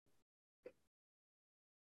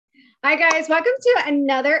Hi, guys. Welcome to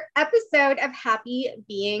another episode of Happy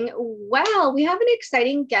Being Well. We have an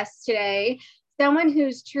exciting guest today, someone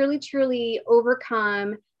who's truly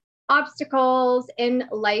overcome obstacles in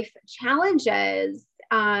life challenges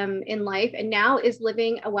in life, and now is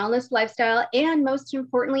living a wellness lifestyle and, most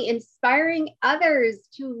importantly, inspiring others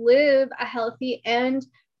to live a healthy and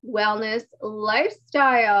wellness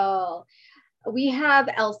lifestyle. We have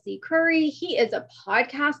LC Curry. He is a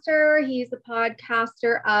podcaster. He's the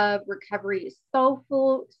podcaster of Recovery Soul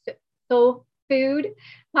Food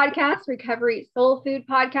podcast, Recovery Soul Food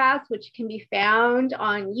podcast, which can be found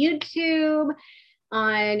on YouTube,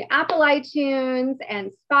 on Apple iTunes,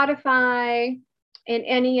 and Spotify, and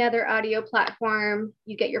any other audio platform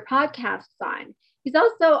you get your podcasts on. He's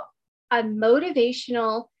also a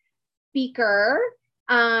motivational speaker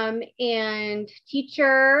and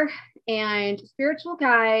teacher and spiritual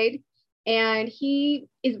guide. And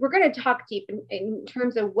we're going to talk deep in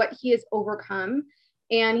terms of what he has overcome.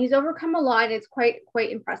 And he's overcome a lot. It's quite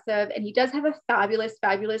impressive. And he does have a fabulous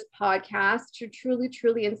podcast to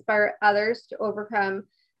truly inspire others to overcome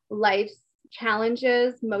life's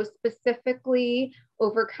challenges, most specifically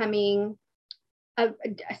overcoming a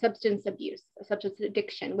substance abuse, a substance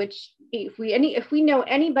addiction, which if we know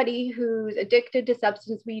anybody who's addicted to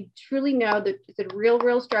substance, we truly know that it's a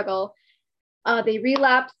real struggle. They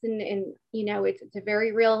relapse, and it's a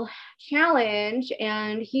very real challenge,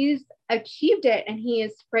 and he's achieved it, and he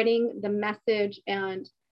is spreading the message and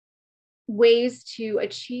ways to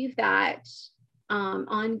achieve that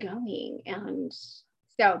ongoing. And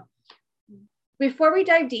so before we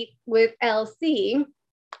dive deep with LC,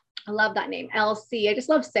 I love that name, LC. I just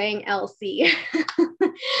love saying LC.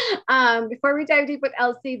 Before we dive deep with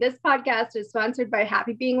LC, this podcast is sponsored by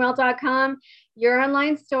happybeingwell.com, your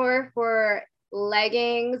online store for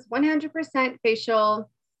leggings, 100%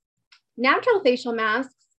 natural facial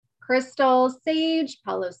masks, crystals, sage,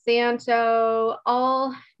 Palo Santo,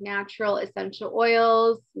 all natural essential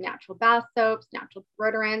oils, natural bath soaps, natural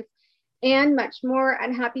deodorants, and much more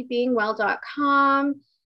at happybeingwell.com.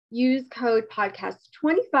 Use code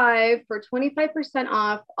podcast25 for 25%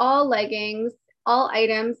 off all leggings. All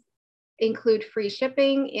items include free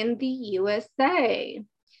shipping in the USA.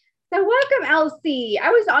 So welcome, LC. I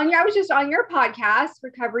was just on your podcast,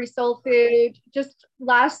 Recovery Soul Food, just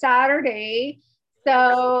last Saturday.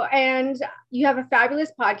 So, and you have a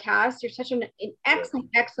fabulous podcast. You're such an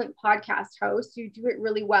excellent podcast host. You do it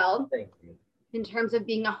really well. Thank you. In terms of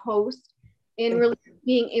being a host and really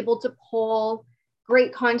being able to pull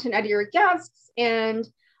great content out of your guests. And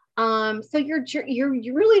so you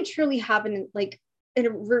really truly have a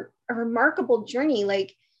remarkable journey.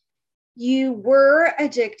 Like, you were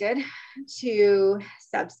addicted to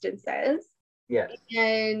substances. Yes.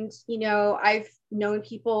 And I've known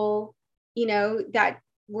people that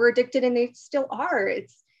were addicted, and they still are.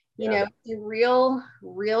 It's a real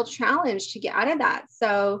challenge to get out of that.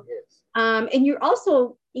 So Yes. And you're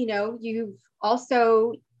also you've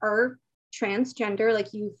also are transgender,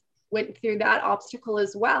 like you've went through that obstacle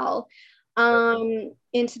as well. And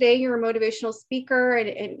today you're a motivational speaker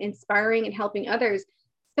and inspiring and helping others.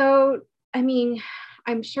 So, I mean,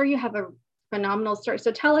 I'm sure you have a phenomenal story.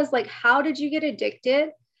 So tell us, like, how did you get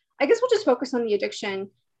addicted? I guess we'll just focus on the addiction,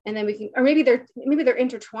 and then we can, or maybe they're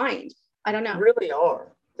intertwined. I don't know. Really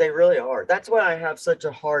are. They really are. That's why I have such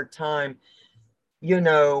a hard time.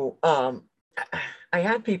 I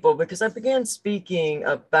had people, because I began speaking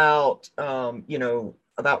about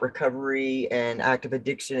recovery and active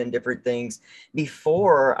addiction and different things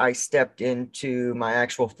before I stepped into my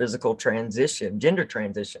actual physical transition, gender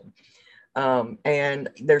transition. And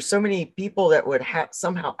there's so many people that would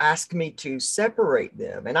somehow ask me to separate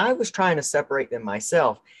them. And I was trying to separate them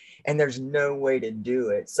myself, and there's no way to do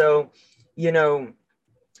it. So, you know,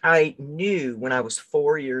 I knew when I was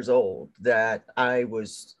 4 years old that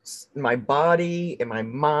my body and my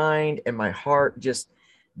mind and my heart just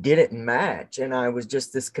didn't match. And I was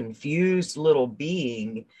just this confused little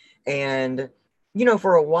being. And,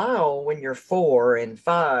 for a while, when you're 4 and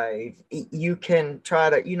 5, you can try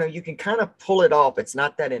to, you can kind of pull it off. It's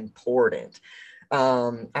not that important.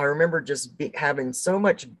 I remember just having so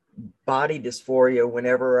much body dysphoria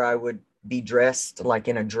whenever I would be dressed like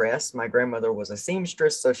in a dress. My grandmother was a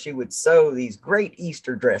seamstress, so she would sew these great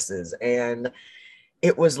Easter dresses, and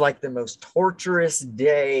it was like the most torturous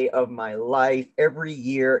day of my life. Every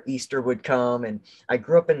year Easter would come, and I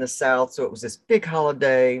grew up in the South, so it was this big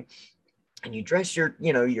holiday, and you dress your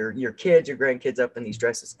kids, your grandkids up in these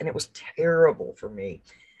dresses, and it was terrible for me.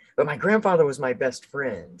 But my grandfather was my best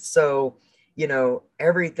friend, so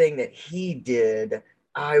everything that he did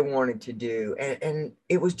I wanted to do. And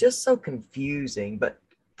it was just so confusing. But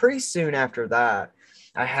pretty soon after that,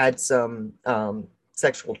 I had some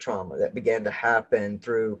sexual trauma that began to happen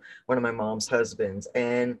through one of my mom's husbands.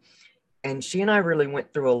 And she and I really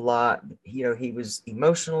went through a lot. You know, he was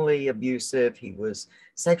emotionally abusive, he was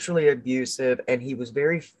sexually abusive, and he was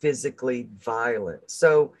very physically violent.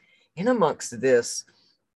 So in amongst this,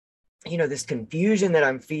 you know, this confusion that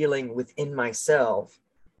I'm feeling within myself,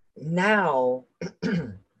 now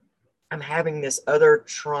I'm having this other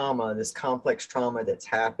trauma, this complex trauma that's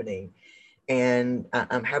happening. And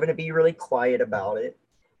I'm having to be really quiet about it.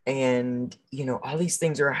 And, you know, all these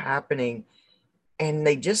things are happening, and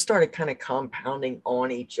they just started kind of compounding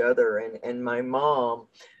on each other. And my mom,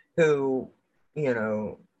 who, you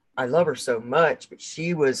know, I love her so much, but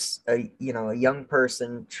she was a, you know, a young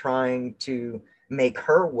person trying to make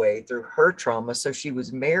her way through her trauma. So she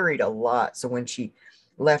was married a lot. So when she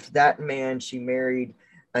left that man, she married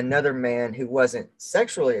another man who wasn't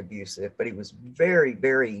sexually abusive, but he was very,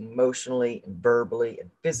 very emotionally and verbally and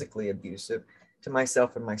physically abusive to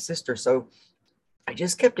myself and my sister. So I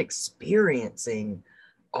just kept experiencing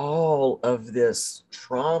all of this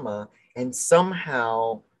trauma, and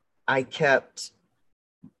somehow I kept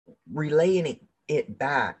relaying it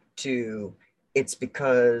back to, it's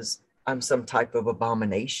because I'm some type of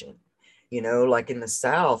abomination. You know, like in the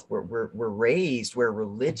South, we're raised where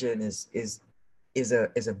religion is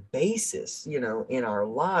a basis, you know, in our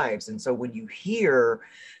lives. And so when you hear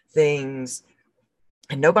things,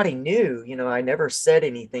 and nobody knew, you know, I never said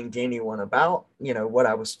anything to anyone about, you know, what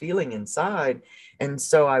I was feeling inside. And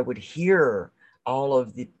so I would hear all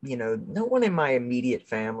of the, you know, no one in my immediate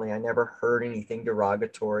family, I never heard anything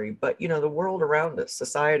derogatory, but, you know, the world around us,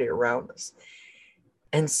 society around us.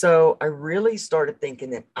 And so I really started thinking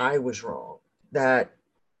that I was wrong, that,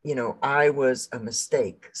 you know, I was a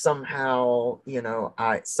mistake. Somehow, you know,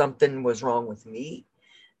 something was wrong with me,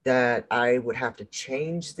 that I would have to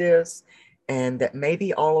change this, and that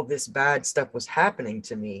maybe all of this bad stuff was happening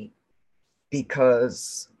to me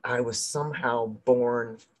because I was somehow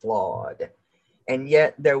born flawed. And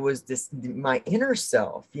yet there was this, my inner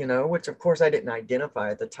self, you know, which of course I didn't identify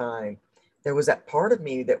at the time. There was that part of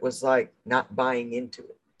me that was like not buying into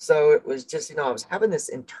it. So it was just, you know, I was having this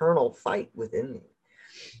internal fight within me.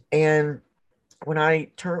 And when I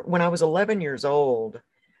was 11 years old,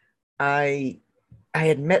 I I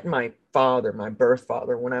had met my father, my birth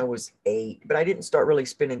father, when I was 8, but I didn't start really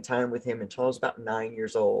spending time with him until I was about 9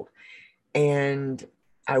 years old. And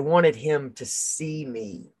I wanted him to see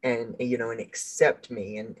me and, you know, and accept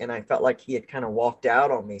me. And I felt like he had kind of walked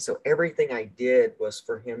out on me. So everything I did was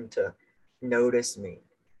for him to notice me.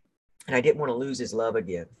 And I didn't want to lose his love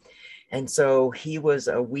again. And so he was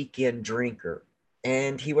a weekend drinker,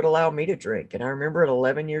 and he would allow me to drink. And I remember at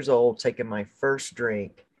 11 years old taking my first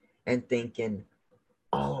drink and thinking,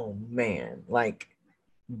 oh man, like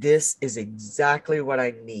this is exactly what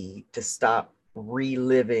I need to stop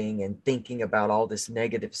reliving and thinking about all this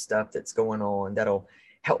negative stuff that's going on, that'll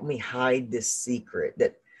help me hide this secret,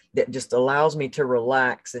 that just allows me to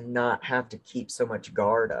relax and not have to keep so much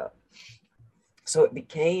guard up. So it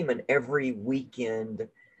became an every weekend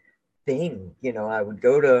thing. You know, I would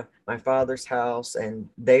go to my father's house and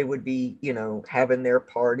they would be, you know, having their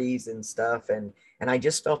parties and stuff. And I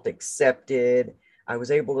just felt accepted. I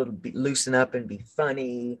was able to loosen up and be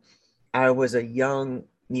funny. I was a young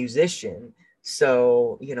musician.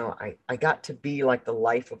 So, you know, I got to be like the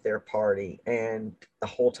life of their party, and the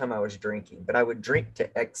whole time I was drinking, but I would drink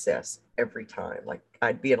to excess every time. Like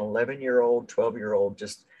I'd be an 11-year-old, 12-year-old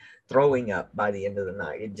just throwing up by the end of the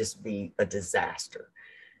night. It'd just be a disaster.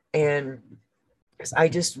 And I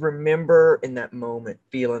just remember in that moment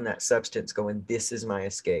feeling that substance going, this is my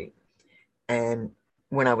escape. And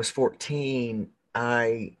when I was 14,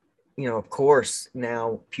 you know, of course,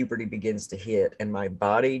 now puberty begins to hit and my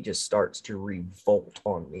body just starts to revolt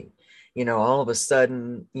on me. You know, all of a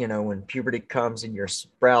sudden, you know, when puberty comes and you're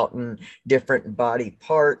sprouting different body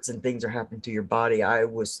parts and things are happening to your body, I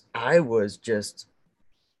was just,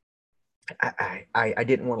 I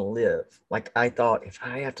didn't want to live. Like I thought, if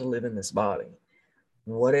I have to live in this body,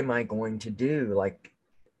 what am I going to do? Like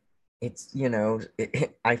it's, you know,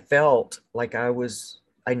 I felt like I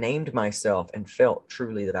named myself and felt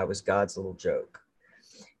truly that I was God's little joke.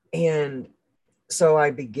 And so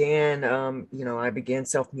I began, you know, I began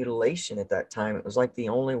self-mutilation at that time. It was like the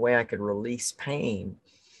only way I could release pain.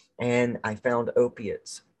 And I found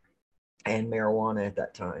opiates and marijuana at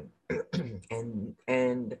that time.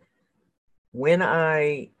 And when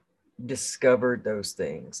I discovered those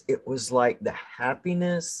things, it was like the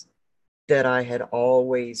happiness that I had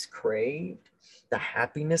always craved, the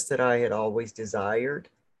happiness that I had always desired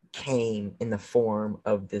came in the form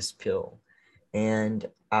of this pill. And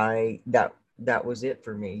that was it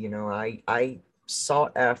for me. You know, I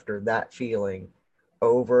sought after that feeling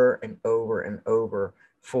over and over and over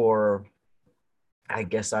for, I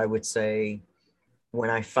guess I would say, when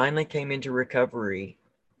I finally came into recovery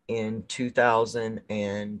in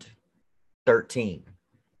 2013,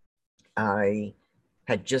 I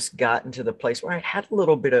had just gotten to the place where I had a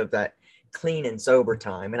little bit of that clean and sober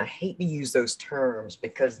time. And I hate to use those terms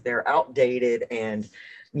because they're outdated, and,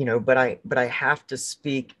 you know, but I have to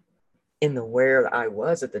speak in the where I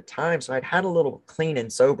was at the time. So I'd had a little clean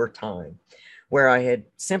and sober time where I had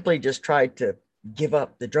simply just tried to give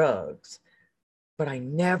up the drugs, but I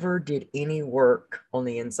never did any work on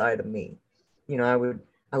the inside of me. You know,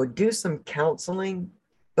 I would do some counseling,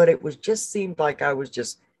 but it was just seemed like I was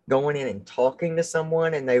just going in and talking to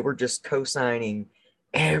someone and they were just co-signing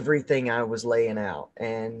everything I was laying out,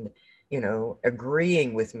 and, you know,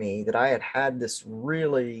 agreeing with me that I had had this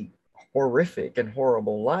really horrific and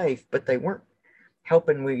horrible life, but they weren't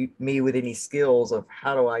helping me with any skills of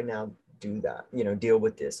how do I now do that, you know, deal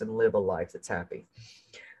with this and live a life that's happy.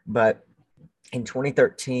 But in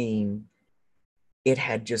 2013, it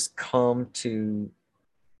had just come to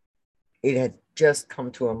it had just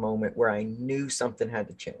come to a moment where I knew something had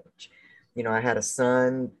to change. You know, I had a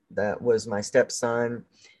son that was my stepson.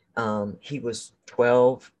 He was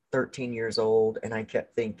 12, 13 years old, and I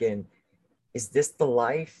kept thinking, is this the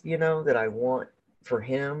life, you know, that I want for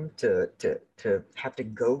him to have to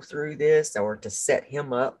go through this, or to set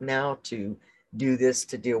him up now to do this,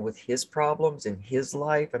 to deal with his problems in his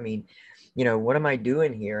life? I mean, you know, what am I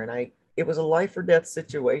doing here? And it was a life or death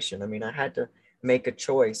situation. I mean, I had to make a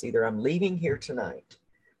choice. Either I'm leaving here tonight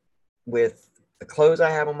with the clothes I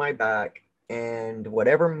have on my back and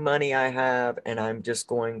whatever money I have, and I'm just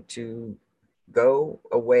going to go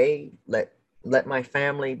away, let my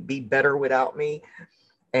family be better without me,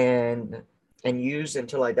 and use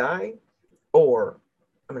until I die, or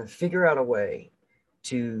I'm going to figure out a way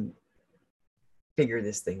to figure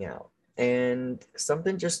this thing out. And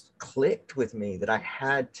something just clicked with me that I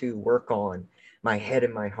had to work on my head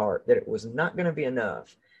and my heart, that it was not going to be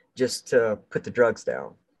enough just to put the drugs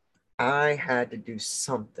down. I had to do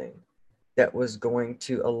something that was going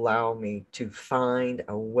to allow me to find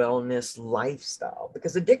a wellness lifestyle,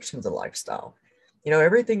 because addiction's a lifestyle. You know,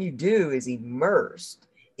 everything you do is immersed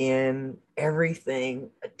in everything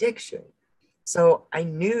addiction. So I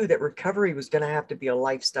knew that recovery was going to have to be a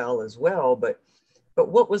lifestyle as well, but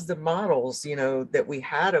what was the models, you know, that we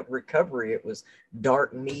had of recovery? It was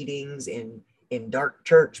dark meetings in dark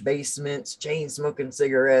church basements, chain smoking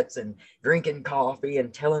cigarettes and drinking coffee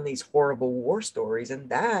and telling these horrible war stories. And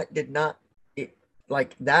that did not, it,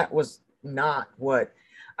 like, that was not what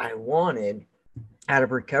I wanted out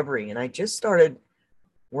of recovery. And I just started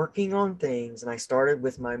working on things, and I started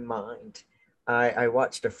with my mind. I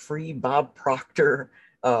watched a free Bob Proctor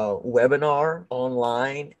webinar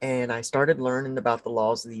online, and I started learning about the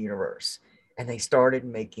laws of the universe, and they started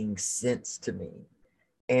making sense to me.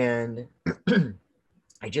 And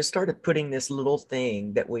I just started putting this little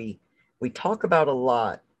thing that we talk about a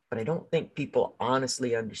lot, but I don't think people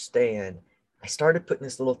honestly understand. I started putting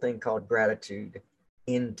this little thing called gratitude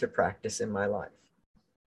into practice in my life.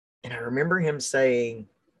 And I remember him saying,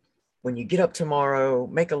 when you get up tomorrow,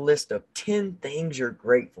 make a list of 10 things you're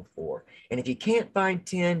grateful for. And if you can't find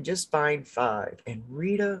 10, just find 5. And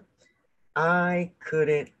Rita, I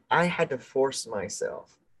had to force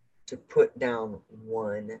myself to put down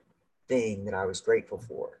one thing that I was grateful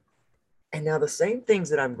for. And now the same things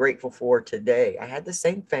that I'm grateful for today, I had the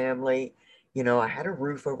same family, you know, I had a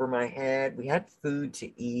roof over my head, we had food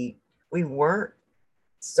to eat, we weren't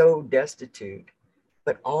so destitute,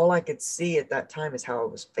 but all I could see at that time is how I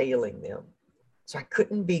was failing them. So I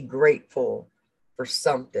couldn't be grateful for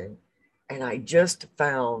something. And I just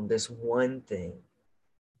found this one thing,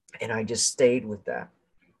 and I just stayed with that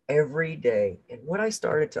every day. And what I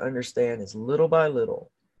started to understand is, little by little,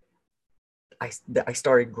 I, I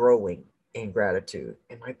started growing in gratitude,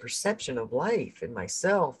 and my perception of life and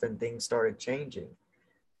myself and things started changing.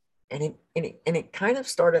 And it kind of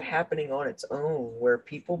started happening on its own, where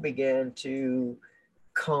people began to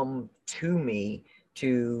come to me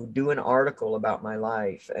to do an article about my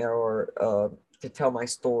life, or to tell my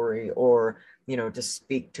story, or, you know, to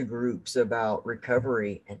speak to groups about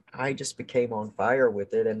recovery. And I just became on fire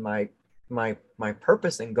with it. And my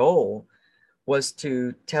purpose and goal was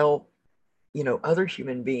to tell, you know, other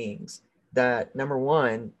human beings that, number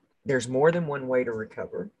one, there's more than one way to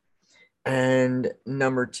recover, and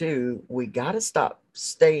number two, we got to stop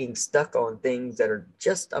staying stuck on things that are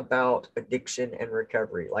just about addiction and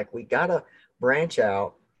recovery. Like, we got to branch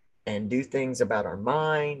out and do things about our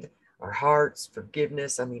mind, our hearts,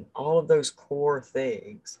 forgiveness. I mean, all of those core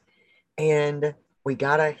things. And we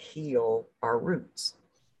got to heal our roots.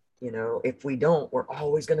 You know, if we don't, we're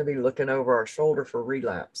always going to be looking over our shoulder for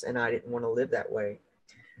relapse. And I didn't want to live that way.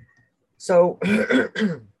 So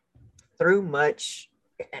through much,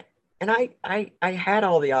 and I had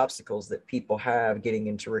all the obstacles that people have getting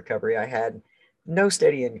into recovery. I had no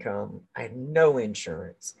steady income. I had no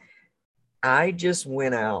insurance. I just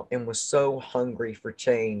went out and was so hungry for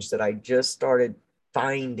change that I just started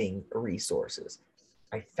finding resources.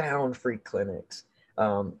 I found free clinics,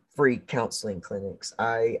 free counseling clinics.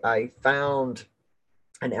 I found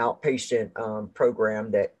an outpatient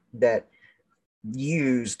program that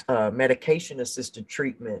used medication assisted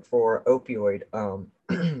treatment for opioid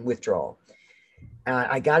withdrawal.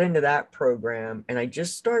 I got into that program and I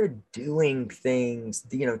just started doing things,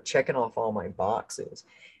 you know, checking off all my boxes.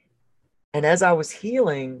 And as I was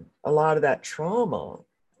healing a lot of that trauma,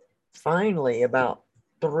 finally, about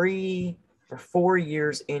 3 or 4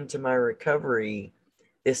 years into my recovery,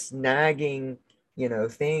 this nagging, you know,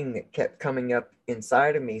 thing that kept coming up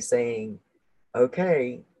inside of me saying,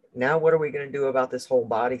 okay, now what are we going to do about this whole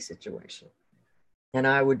body situation? And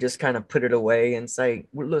I would just kind of put it away and say,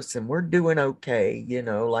 well, listen, we're doing okay. You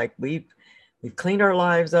know, like we've cleaned our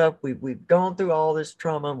lives up. We've gone through all this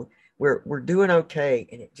trauma. We're doing okay.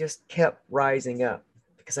 And it just kept rising up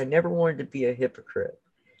because I never wanted to be a hypocrite.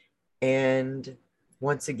 And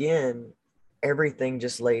once again, everything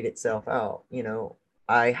just laid itself out. You know,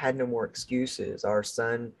 I had no more excuses. Our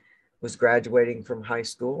son was graduating from high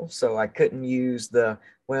school, so I couldn't use the,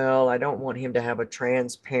 well, I don't want him to have a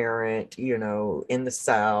trans parent, you know, in the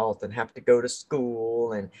South and have to go to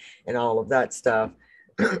school and all of that stuff.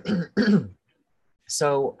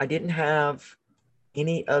 So I didn't have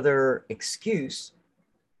any other excuse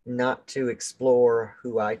not to explore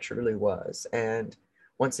who I truly was. And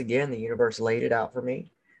once again, the universe laid it out for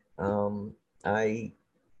me. I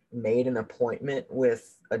made an appointment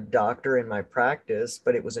with a doctor in my practice,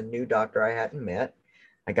 but it was a new doctor I hadn't met.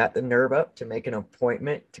 I got the nerve up to make an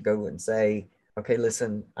appointment to go and say, okay,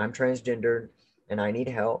 listen, I'm transgender and I need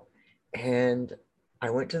help. And I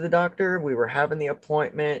went to the doctor. We were having the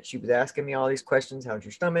appointment. She was asking me all these questions. How's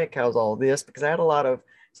your stomach? How's all this? Because I had a lot of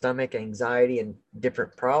stomach anxiety and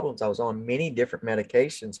different problems. I was on many different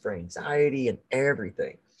medications for anxiety and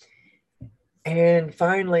everything. And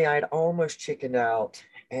finally, I'd almost chickened out.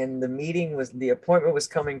 And the appointment was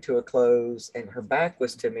coming to a close, and her back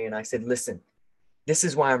was to me. And I said, listen, this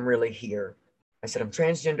is why I'm really here. I said, I'm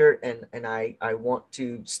transgender and I want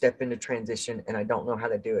to step into transition and I don't know how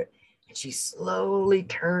to do it. And she slowly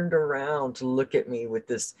turned around to look at me with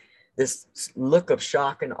this look of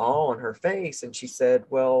shock and awe on her face. And she said,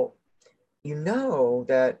 well, you know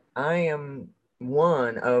that I am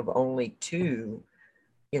one of only two,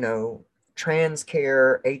 you know, trans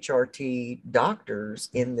care HRT doctors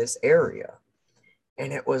in this area.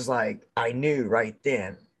 And it was like, I knew right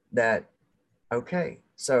then that, okay,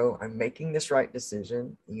 so I'm making this right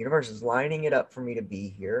decision. The universe is lining it up for me to be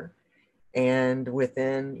here. And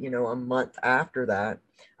within, you know, a month after that,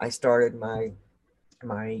 I started my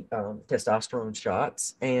testosterone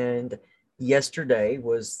shots. And yesterday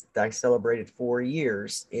was, I celebrated 4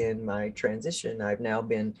 years in my transition. I've now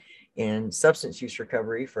been in substance use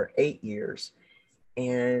recovery for 8 years.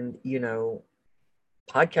 And, you know,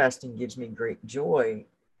 podcasting gives me great joy.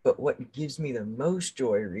 But what gives me the most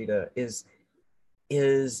joy, Rita, is,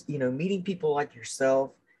 you know, meeting people like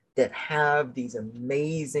yourself that have these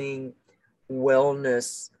amazing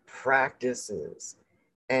wellness practices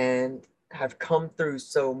and have come through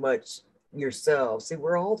so much yourselves. See,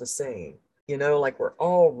 we're all the same, you know, like we're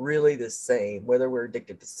all really the same, whether we're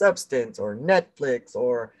addicted to substance or Netflix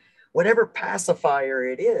or whatever pacifier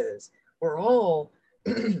it is. We're all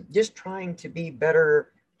just trying to be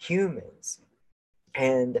better humans.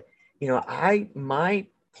 And, you know, my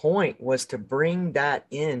point was to bring that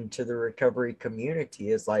into the recovery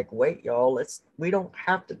community. Is like, wait, y'all, we don't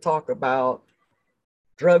have to talk about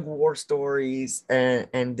drug war stories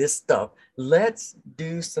and this stuff. Let's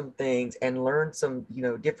do some things and learn some, you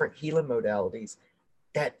know, different healing modalities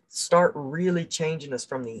that start really changing us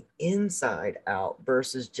from the inside out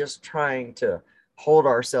versus just trying to hold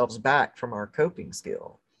ourselves back from our coping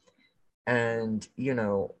skill. And, you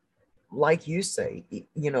know, like you say,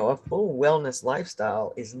 you know, a full wellness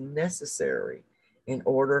lifestyle is necessary in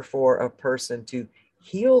order for a person to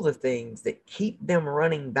heal the things that keep them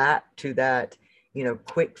running back to that, you know,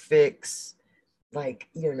 quick fix, like,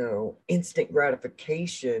 you know, instant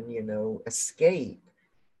gratification, you know, escape.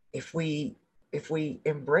 If we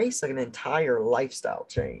embrace an entire lifestyle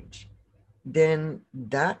change, then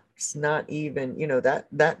that's not even,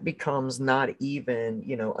 that becomes not even,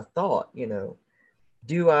 a thought.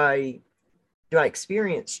 Do I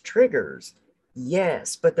experience triggers?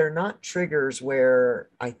 Yes, but they're not triggers where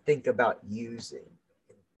I think about using.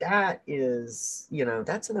 That is,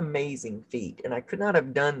 that's an amazing feat. And I could not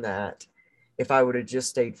have done that if I would have just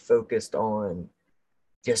stayed focused on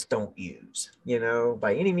just don't use,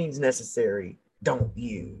 by any means necessary, don't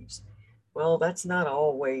use. Well, that's not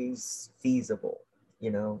always feasible,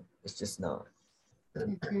 it's just not.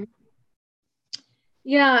 Mhm.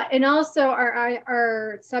 Yeah, and also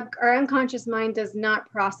our unconscious mind does not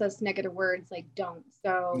process negative words like don't.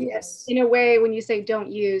 So Yes, in a way, when you say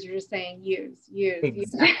don't use, you're just saying use.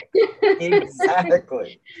 exactly.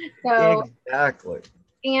 Exactly. So, Exactly.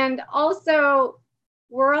 and also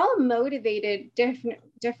we're all motivated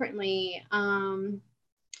differently.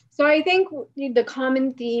 So I think the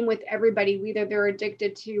common theme with everybody, whether they're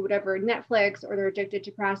addicted to whatever Netflix or they're addicted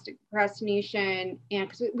to procrastination, and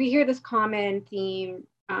because we hear this common theme,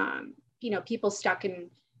 people stuck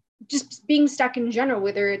in just being stuck in general,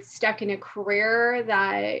 whether it's stuck in a career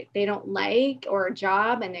that they don't like or a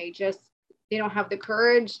job and they don't have the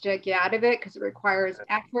courage to get out of it because it requires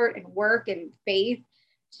effort and work and faith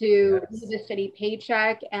to leave Yes. a steady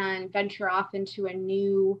paycheck and venture off into a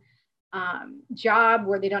new job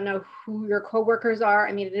where they don't know who your coworkers are.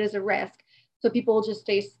 I mean, it is a risk. So people just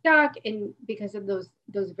stay stuck in because of those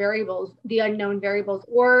variables, the unknown variables.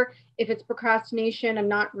 Or if it's procrastination, I'm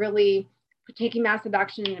not really taking massive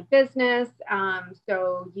action in a business.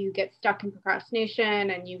 So you get stuck in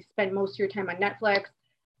procrastination and you spend most of your time on Netflix.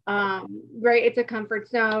 Right? It's a comfort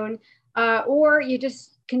zone. Or you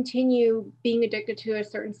just continue being addicted to a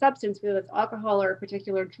certain substance, whether it's alcohol or a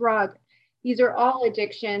particular drug. These are all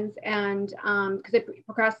addictions, and because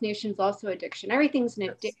procrastination is also addiction. Everything's an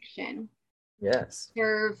Yes. addiction. Yes.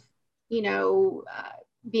 Serve, you know,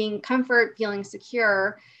 being comfort, feeling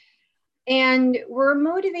secure, and we're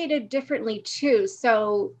motivated differently too.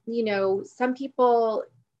 So, some people,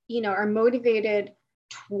 are motivated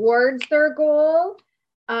towards their goal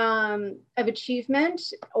of achievement,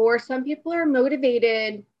 or some people are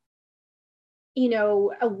motivated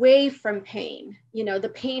away from pain.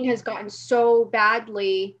 The pain has gotten so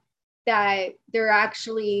badly that they're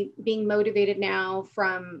actually being motivated now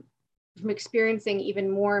from experiencing even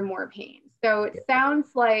more and more pain. So it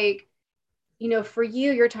sounds like, for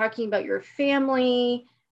you, you're talking about your family,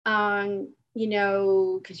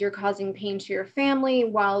 because you're causing pain to your family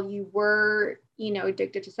while you were,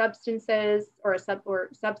 addicted to substances or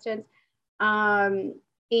substance.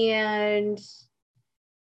 And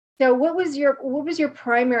so what was your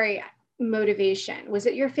primary motivation? Was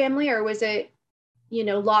it your family, or was it,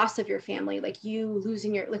 loss of your family, like you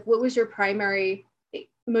losing like what was your primary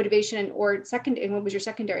motivation, or second, and what was your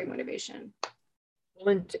secondary motivation?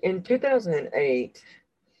 Well, in 2008,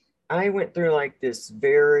 I went through like this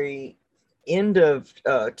very end of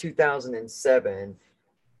 2007.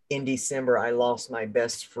 In December, I lost my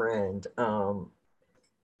best friend,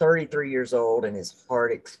 33 years old, and his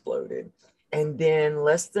heart exploded. And then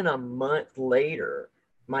less than a month later,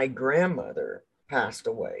 my grandmother passed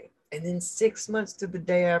away. And then 6 months to the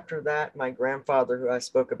day after that, my grandfather, who I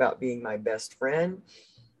spoke about being my best friend,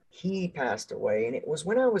 he passed away. And it was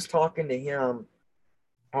when I was talking to him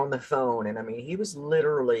on the phone, and I mean, he was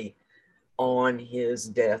literally on his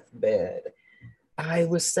deathbed. I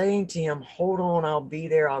was saying to him, hold on, I'll be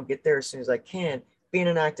there. I'll get there as soon as I can. Being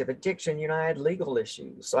an active addiction, I had legal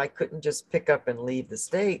issues. So I couldn't just pick up and leave the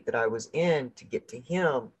state that I was in to get to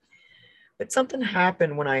him. But something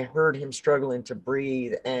happened when I heard him struggling to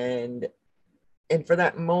breathe. And for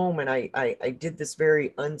that moment, I did this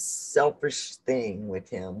very unselfish thing with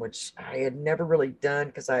him, which I had never really done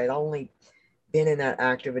because I had only been in that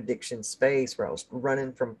active addiction space where I was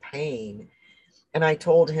running from pain. And I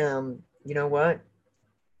told him, you know what?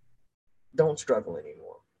 Don't struggle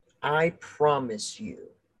anymore. I promise you,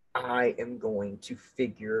 I am going to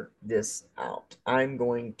figure this out. I'm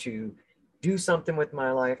going to do something with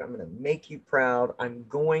my life. I'm going to make you proud. I'm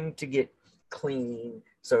going to get clean,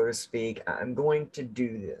 so to speak. I'm going to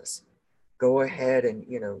do this. Go ahead and,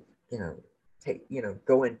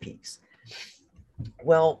 go in peace.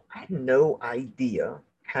 Well, I had no idea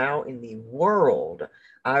how in the world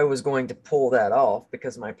I was going to pull that off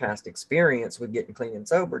because my past experience with getting clean and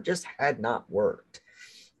sober just had not worked.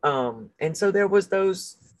 And so there was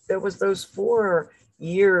those 4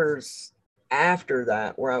 years after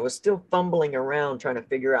that where I was still fumbling around trying to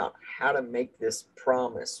figure out how to make this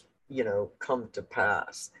promise, come to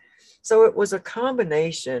pass. So it was a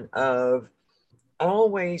combination of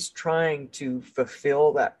always trying to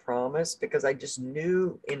fulfill that promise because I just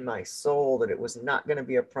knew in my soul that it was not going to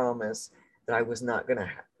be a promise that I was not going to,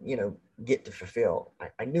 get to fulfill.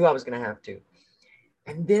 I knew I was going to have to.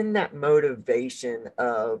 And then that motivation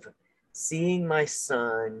of seeing my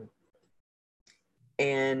son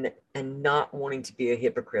and not wanting to be a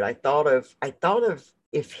hypocrite. I thought of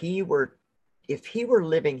if he were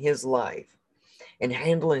living his life and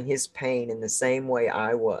handling his pain in the same way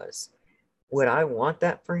I was, would I want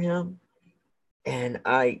that for him? And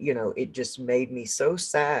it just made me so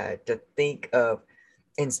sad to think of,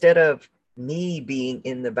 instead of me being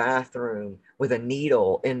in the bathroom with a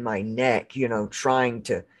needle in my neck, trying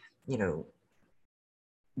to, you know,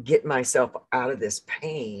 get myself out of this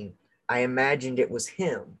pain, I imagined it was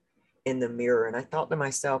him in the mirror. And I thought to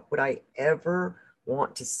myself, would I ever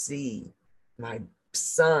want to see my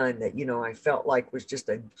son that, I felt like was just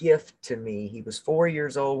a gift to me? He was 4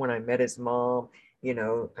 years old when I met his mom.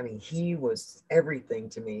 He was everything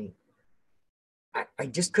to me. I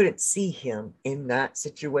just couldn't see him in that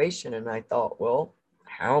situation. And I thought, well,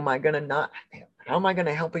 how am I going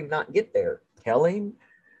to help him not get there? Tell him,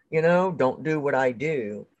 don't do what I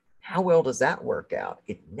do. How well does that work out?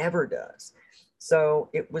 It never does. So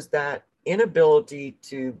it was that inability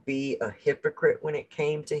to be a hypocrite when it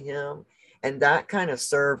came to him. And that kind of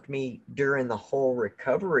served me during the whole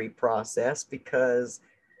recovery process because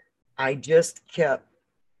I just kept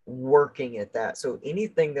working at that. So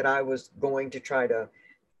anything that I was going to try to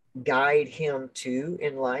guide him to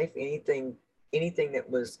in life, anything that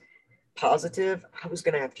was positive, I was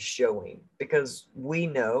going to have to show him, because we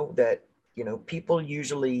know that, people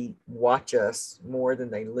usually watch us more than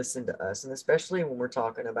they listen to us, and especially when we're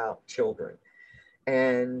talking about children.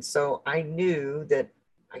 And so I knew that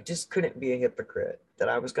I just couldn't be a hypocrite, that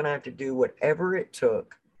I was going to have to do whatever it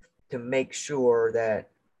took to make sure that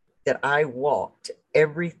I walked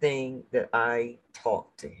everything that I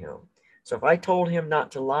taught to him. So if I told him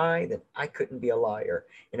not to lie, then I couldn't be a liar.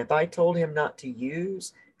 And if I told him not to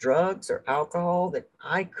use drugs or alcohol, then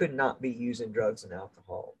I could not be using drugs and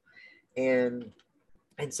alcohol. And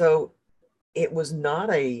so it was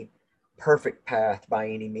not a perfect path by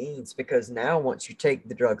any means, because now once you take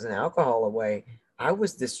the drugs and alcohol away, I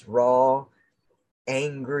was this raw,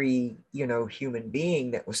 angry, human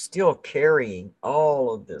being that was still carrying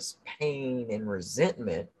all of this pain and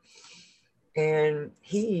resentment. And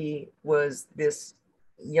he was this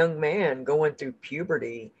young man going through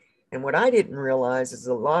puberty. And what I didn't realize is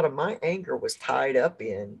a lot of my anger was tied up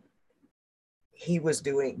in he was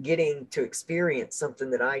getting to experience something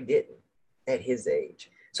that I didn't at his age.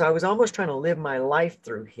 So I was almost trying to live my life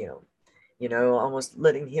through him, almost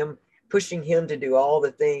pushing him to do all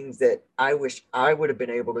the things that I wish I would have been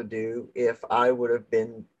able to do if I would have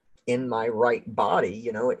been in my right body,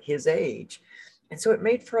 at his age. And so it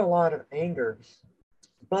made for a lot of anger,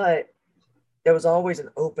 but there was always an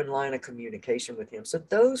open line of communication with him. So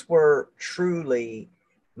those were truly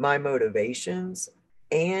my motivations,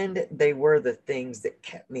 and they were the things that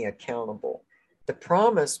kept me accountable. The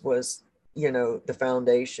promise was, the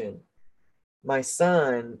foundation. My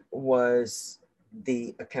son was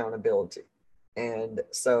the accountability. And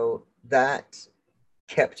so that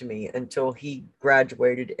kept me until he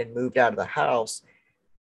graduated and moved out of the house.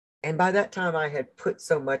 And by that time, I had put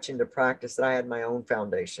so much into practice that I had my own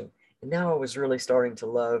foundation. And now I was really starting to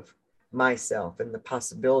love myself, and the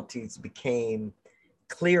possibilities became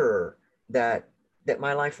clearer that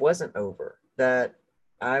my life wasn't over, that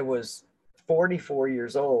I was 44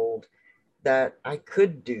 years old, that I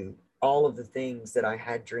could do all of the things that I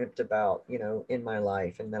had dreamt about, in my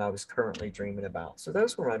life, and that I was currently dreaming about. So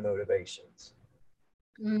those were my motivations.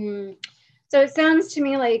 Mm. So it sounds to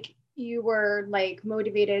me like you were like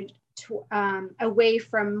motivated to away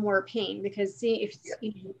from more pain, because seeing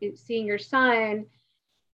your son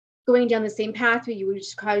going down the same path with you would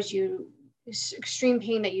just cause you extreme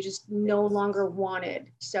pain that you just no longer wanted.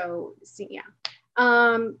 So yeah.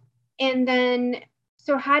 And then,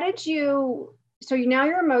 so how did you, so now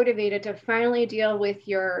you're motivated to finally deal with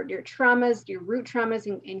your traumas, your root traumas,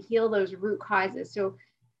 and heal those root causes. So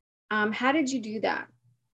how did you do that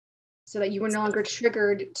so that you were no longer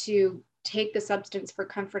triggered to take the substance for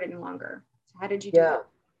comfort any longer? So how did you do that?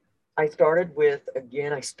 I started with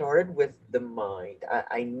the mind.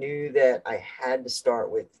 I knew that I had to start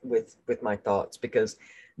with my thoughts, because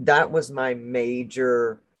that was my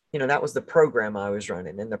major, that was the program I was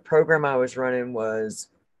running. And the program I was running was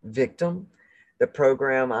victim. The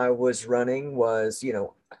program I was running was,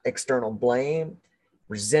 external blame,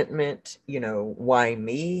 resentment, why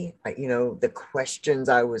me? The questions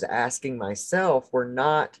I was asking myself were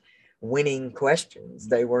not winning questions.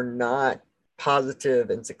 They were not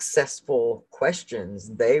positive and successful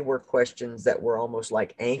questions. They were questions that were almost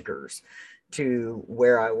like anchors to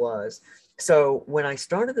where I was. So when I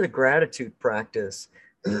started the gratitude practice,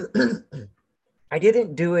 I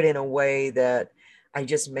didn't do it in a way that I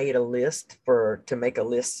just made a list to make a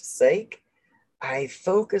list's sake. I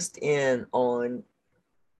focused in on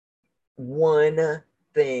one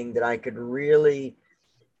thing that I could really,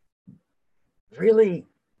 really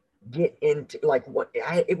get into, like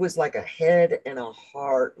it was like a head and a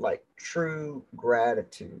heart, like true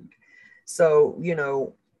gratitude. So,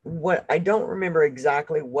 what I don't remember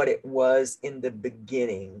exactly what it was in the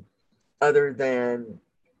beginning, other than,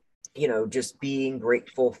 just being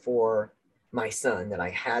grateful for my son, that I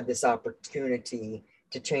had this opportunity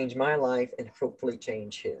to change my life and hopefully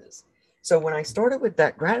change his. So when I started with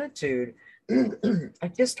that gratitude, I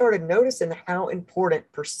just started noticing how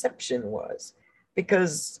important perception was,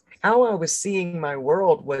 because how I was seeing my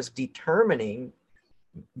world was determining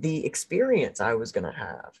the experience I was going to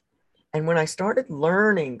have. And when I started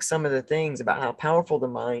learning some of the things about how powerful the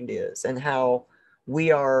mind is, and how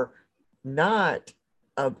we are not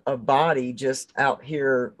a body just out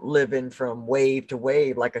here living from wave to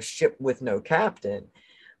wave like a ship with no captain,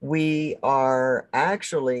 we are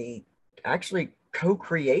actually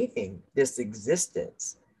co-creating this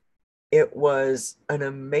existence. It was an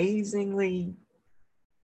amazingly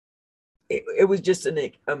it was just an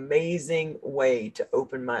amazing way to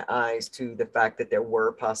open my eyes to the fact that there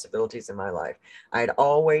were possibilities in my life. I had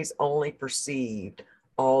always only perceived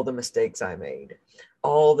all the mistakes I made,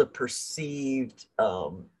 all the perceived,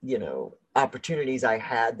 opportunities I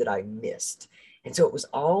had that I missed. And so it was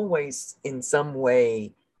always in some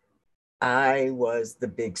way, I was the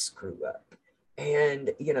big screw up.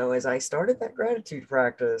 And, as I started that gratitude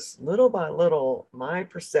practice, little by little, my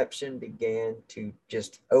perception began to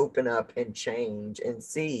just open up and change, and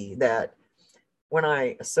see that when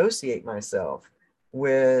I associate myself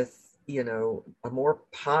with, a more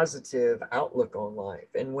positive outlook on life,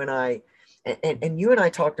 and when and you and I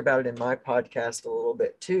talked about it in my podcast a little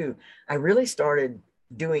bit too, I really started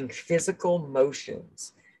doing physical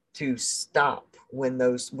motions to stop when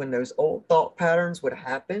those old thought patterns would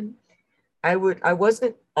happen. I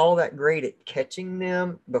wasn't all that great at catching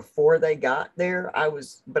them before they got there.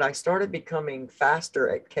 But I started becoming faster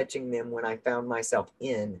at catching them when I found myself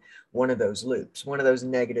in one of those loops, one of those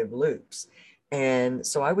negative loops. And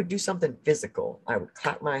so I would do something physical. I would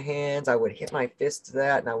clap my hands, I would hit my fist to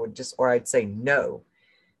that, and or I'd say no.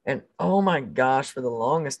 And oh my gosh, for the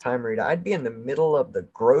longest time, Rita, I'd be in the middle of the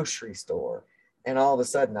grocery store, and all of a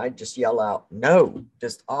sudden I'd just yell out, no,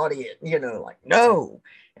 just audience, like no.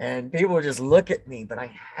 And people would just look at me, but I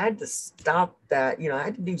had to stop that. I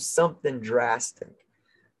had to do something drastic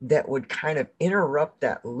that would kind of interrupt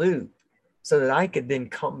that loop, so that I could then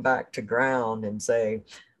come back to ground and say,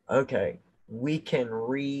 okay, we can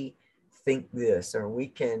rethink this, or we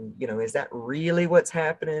can, is that really what's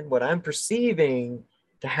happening? What I'm perceiving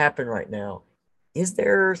to happen right now, is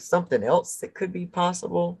there something else that could be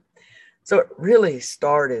possible? So it really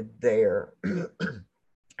started there.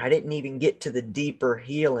 I didn't even get to the deeper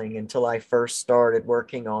healing until I first started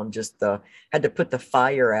working on had to put the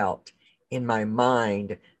fire out in my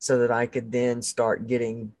mind, so that I could then start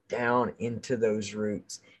getting down into those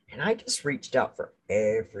roots. And I just reached out for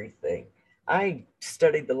everything. I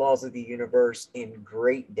studied the laws of the universe in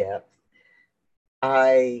great depth.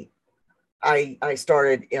 I I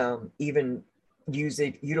started even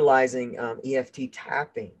utilizing EFT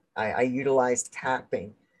tapping. I utilized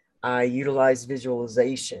tapping. I utilized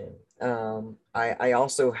visualization. I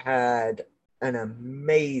also had an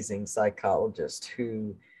amazing psychologist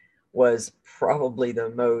who was probably the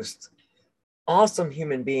most awesome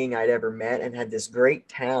human being I'd ever met, and had this great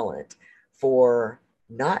talent for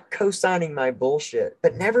not co-signing my bullshit,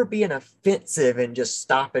 but never being offensive and just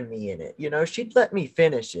stopping me in it. She'd let me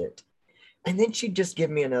finish it, and then she'd just give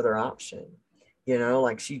me another option.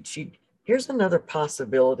 Like she here's another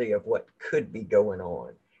possibility of what could be going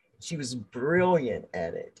on. She was brilliant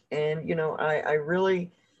at it. And I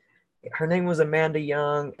really, her name was Amanda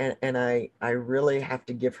Young, and I really have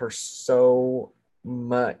to give her so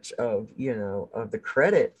much of the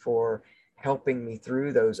credit for helping me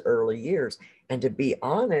through those early years. And to be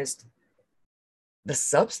honest, the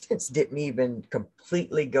substance didn't even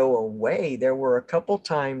completely go away. There were a couple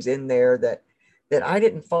times in there that I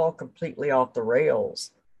didn't fall completely off the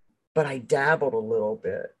rails, but I dabbled a little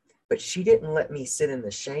bit. But she didn't let me sit in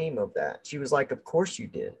the shame of that. She was like, "Of course you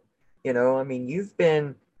did. I mean,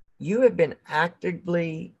 you have been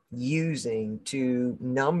actively using to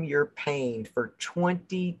numb your pain for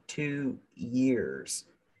 22 years.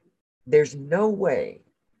 There's no way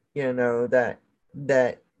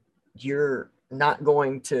that you're not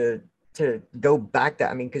going to go back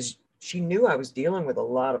that. I mean, because she knew I was dealing with a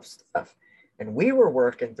lot of stuff and we were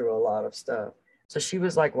working through a lot of stuff. So she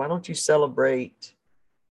was like, why don't you celebrate?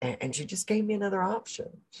 And she just gave me another option.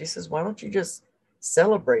 She says, why don't you just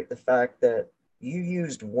celebrate the fact that you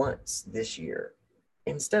used once this year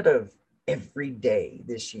instead of every day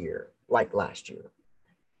this year, like last year,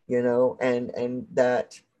 and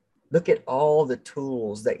that look at all the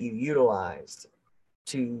tools that you utilized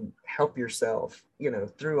to help yourself,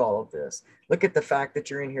 through all of this. Look at the fact that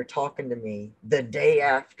you're in here talking to me the day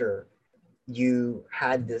after you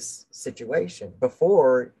had this situation.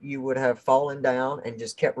 Before, you would have fallen down and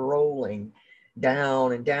just kept rolling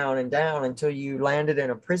down and down and down until you landed in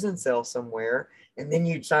a prison cell somewhere, and then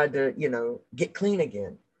you decided to, get clean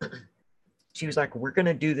again. She was like, we're going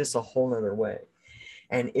to do this a whole nother way.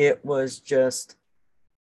 And it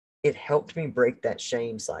helped me break that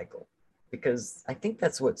shame cycle, because I think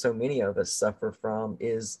that's what so many of us suffer from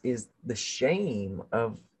is the shame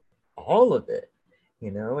of all of it.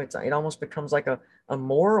 It almost becomes like a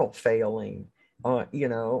moral failing,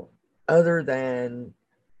 other than,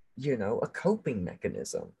 a coping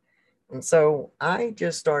mechanism. And so I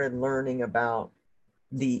just started learning about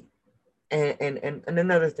the, and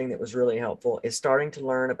another thing that was really helpful is starting to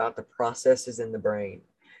learn about the processes in the brain,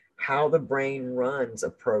 how the brain runs a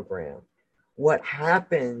program, what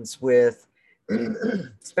happens with,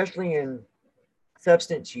 especially in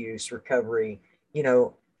substance use recovery, you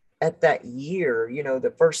know, at that year,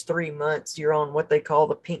 the first 3 months, you're on what they call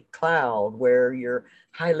the pink cloud, where you're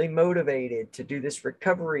highly motivated to do this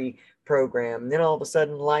recovery program. And then all of a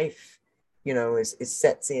sudden life, is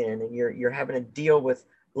sets in, and you're having to deal with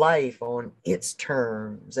life on its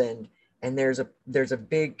terms. And there's a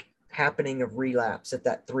big happening of relapse at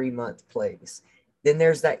that 3 month place. Then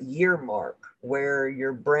there's that year mark where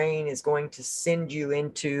your brain is going to send you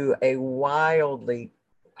into a wildly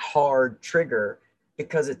hard trigger,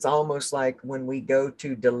 because it's almost like when we go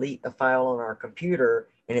to delete a file on our computer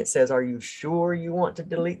and it says, are you sure you want to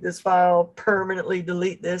delete this file, permanently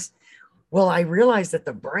delete this? Well, I realized that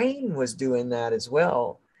the brain was doing that as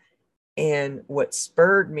well. And what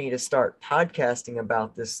spurred me to start podcasting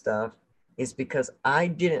about this stuff is because I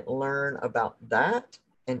didn't learn about that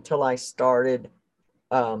until I started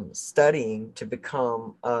studying to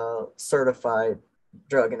become a certified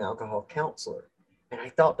drug and alcohol counselor. And I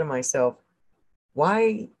thought to myself,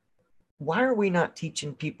 why are we not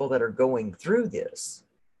teaching people that are going through this?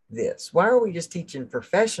 Why are we just teaching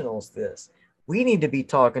professionals this? We need to be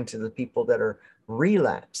talking to the people that are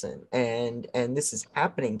relapsing, and this is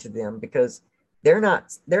happening to them because they're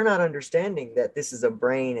not understanding that this is a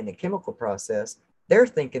brain and a chemical process. They're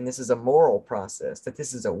thinking this is a moral process, that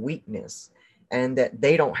this is a weakness, and that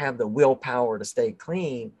they don't have the willpower to stay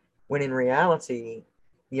clean, when in reality,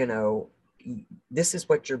 this is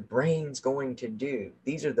what your brain's going to do.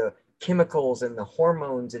 These are the chemicals and the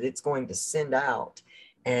hormones that it's going to send out,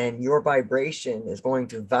 and your vibration is going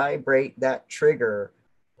to vibrate that trigger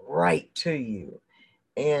right to you.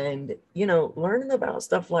 And learning about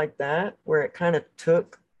stuff like that, where it kind of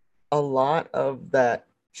took a lot of that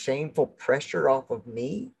shameful pressure off of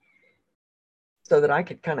me, so that I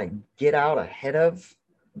could kind of get out ahead of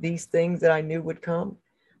these things that I knew would come,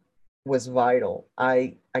 was vital.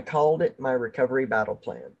 I called it my recovery battle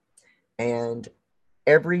plan. And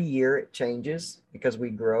every year it changes because we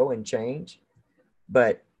grow and change.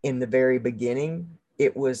 But in the very beginning,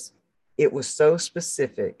 it was so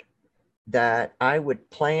specific that I would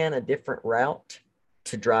plan a different route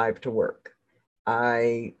to drive to work.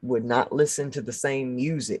 I would not listen to the same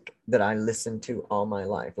music that I listened to all my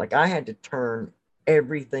life. Like, I had to turn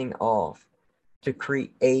everything off to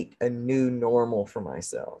create a new normal for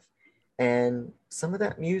myself. And some of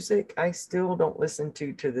that music I still don't listen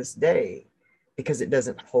to this day, because it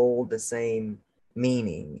doesn't hold the same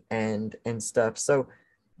meaning and stuff. So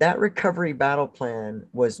that recovery battle plan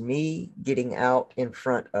was me getting out in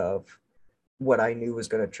front of what I knew was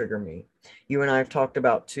going to trigger me. You and I have talked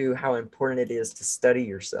about too how important it is to study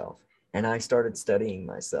yourself. And I started studying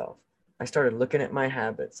myself. I started looking at my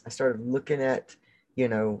habits. I started looking at,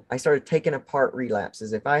 I started taking apart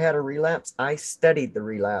relapses. If I had a relapse, I studied the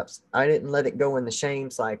relapse. I didn't let it go in the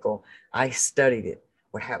shame cycle. I studied it.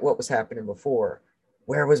 What was happening before?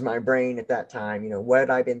 Where was my brain at that time? What had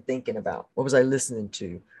I been thinking about? What was I listening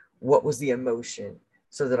to? What was the emotion?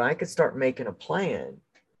 So that I could start making a plan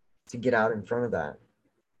to get out in front of that,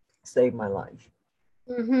 save my life.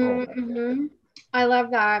 I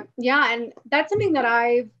love that. Yeah. And that's something that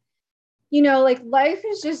I've, like, life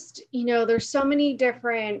is just, there's so many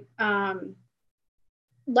different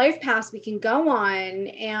life paths we can go on,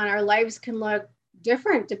 and our lives can look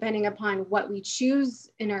different depending upon what we choose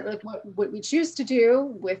in our, like what we choose to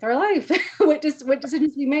do with our life. What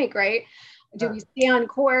decisions we make, right? Do we stay on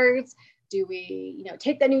course? Do we,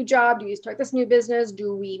 take that new job? Do we start this new business?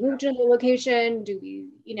 Do we move to another location? Do we,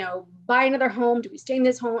 buy another home? Do we stay in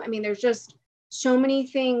this home? I mean, there's just so many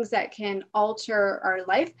things that can alter our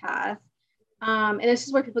life path. And this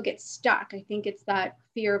is where people get stuck. I think it's that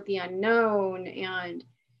fear of the unknown,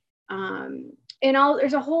 and all,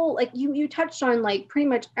 there's a whole, like you touched on like pretty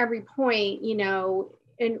much every point,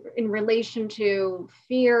 in relation to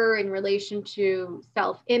fear, in relation to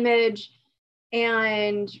self-image,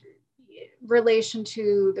 and relation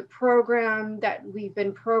to the program that we've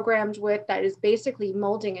been programmed with, that is basically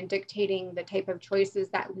molding and dictating the type of choices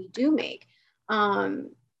that we do make. And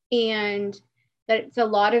that it's a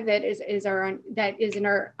lot of it is that is in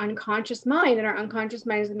our unconscious mind, and our unconscious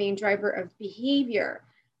mind is the main driver of behavior.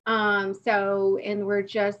 So, and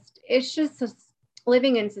it's just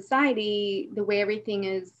living in society, the way everything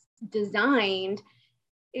is designed.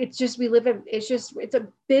 It's just, it's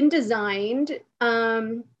been designed,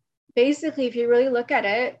 basically, if you really look at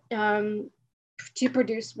it, to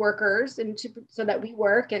produce workers, and so that we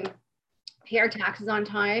work and pay our taxes on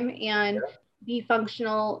time and be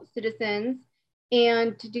functional citizens.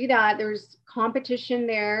 And to do that, there's competition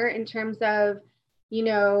there in terms of, when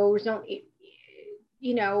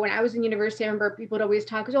I was in university, I remember people would always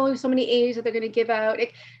talk, there's only so many A's that they're going to give out.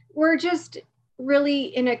 We're just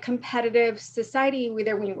really in a competitive society,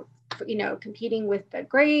 whether we're, competing with the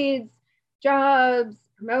grades, jobs,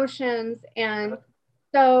 promotions. And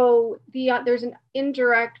so there's an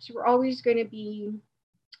indirect, we're always going to be,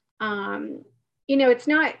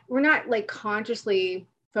 we're not like consciously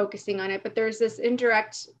focusing on it, but there's this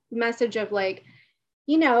indirect message of like,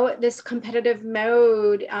 this competitive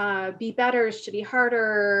mode, be better, should be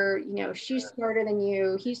harder, she's smarter than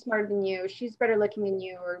you, he's smarter than you, she's better looking than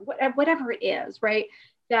you, or whatever it is, right?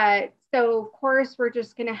 So of course we're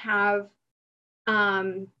just going to have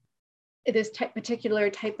this particular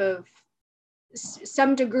type of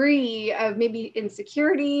some degree of maybe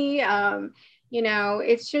insecurity.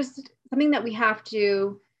 It's just something that we have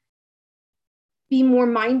to be more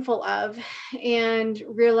mindful of and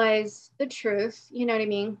realize the truth, you know what I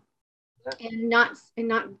mean? And not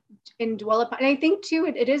dwell upon. And I think too,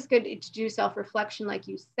 it is good to do self-reflection, like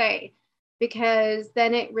you say, because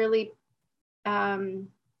then it really,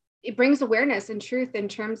 it brings awareness and truth in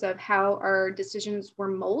terms of how our decisions were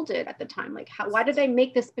molded at the time. Like, why did I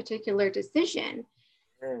make this particular decision?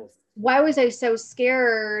 Why was I so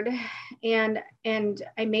scared? And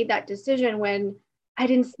I made that decision when I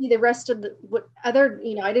didn't see the rest of I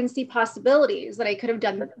didn't see possibilities that I could have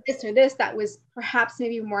done this or this that was perhaps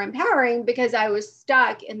maybe more empowering, because I was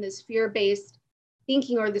stuck in this fear-based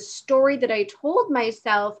thinking, or the story that I told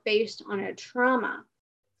myself based on a trauma.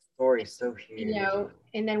 Story is so huge.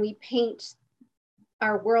 And then we paint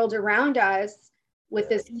our world around us with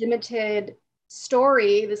this limited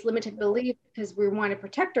story, this limited belief, because we want to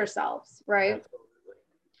protect ourselves, right? Absolutely.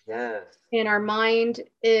 Yes. And our mind,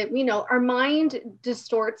 our mind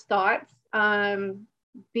distorts thoughts,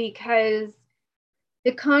 because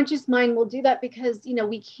the conscious mind will do that, because,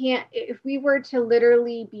 we can't, if we were to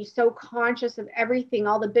literally be so conscious of everything,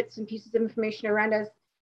 all the bits and pieces of information around us,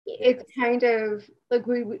 it's kind of like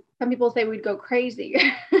some people say we'd go crazy.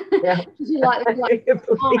 Yeah. a lot on,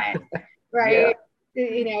 right?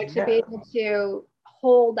 Yeah. To be able to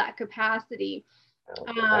hold that capacity.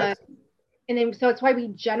 And then, so it's why we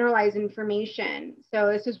generalize information.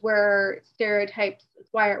 So this is where stereotypes, it's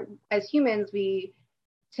why as humans, we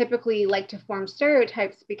typically like to form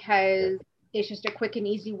stereotypes, because it's just a quick and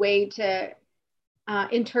easy way to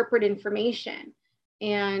interpret information.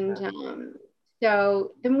 And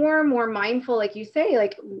so the more and more mindful, like you say,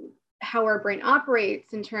 like how our brain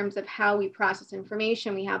operates in terms of how we process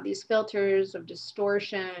information, we have these filters of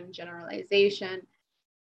distortion, generalization,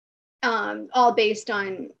 all based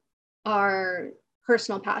on our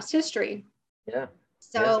personal past history. Yeah.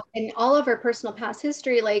 So, and all of our personal past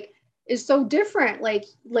history, like, is so different. Like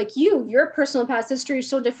your personal past history is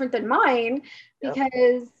so different than mine,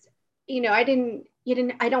 because, I don't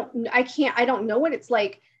know what it's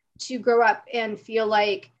like to grow up and feel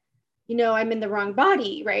like, I'm in the wrong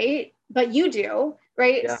body, right? But you do,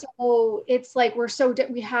 right? Yeah. So it's like we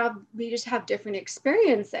just have different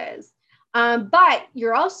experiences. But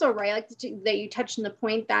you're also right, like that you touched on the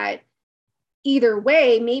point that either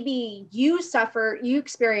way, maybe you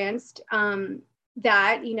experienced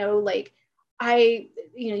that, like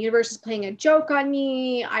universe is playing a joke on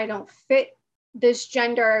me. I don't fit this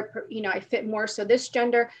gender, I fit more so this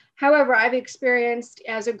gender. However, I've experienced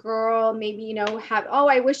as a girl, maybe,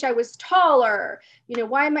 I wish I was taller.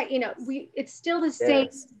 Why am I, it's still the same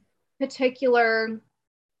Yes. particular,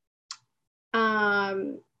 I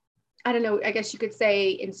don't know, I guess you could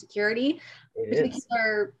say insecurity, It is.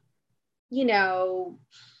 particular,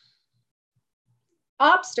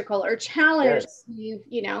 obstacle or challenge Yes. we've,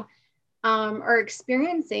 are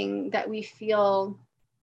experiencing, that we feel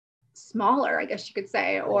smaller, I guess you could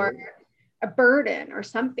say, or a burden or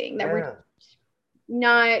something, that we're Yeah.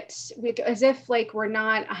 not, as if like we're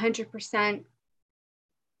not 100%,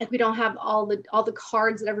 like we don't have all the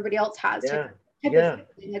cards that everybody else has, Yeah. type of Yeah.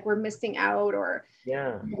 thing, like we're missing out, or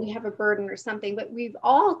Yeah. we have a burden or something. But we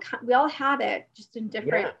all have it, just in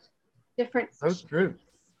Yeah. different So true.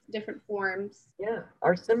 different forms. Yeah.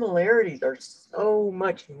 Our similarities are so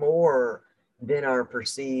much more than our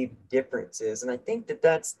perceived differences. And I think that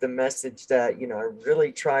that's the message that, I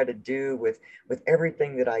really try to do with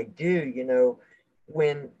everything that I do,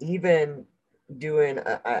 when even doing,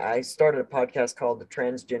 I started a podcast called The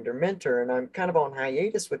Transgender Mentor, and I'm kind of on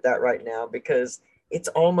hiatus with that right now because it's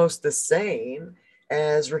almost the same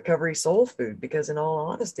as Recovery Soul Food, because in all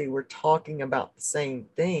honesty, we're talking about the same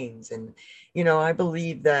things. And, I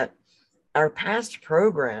believe that our past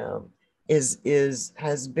program has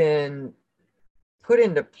been put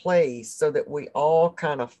into place so that we all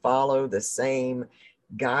kind of follow the same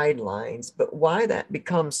guidelines. But why that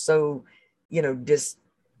becomes so,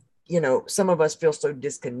 some of us feel so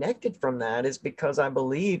disconnected from that is because I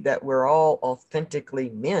believe that we're all authentically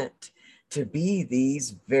meant to be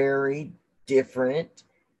these very different,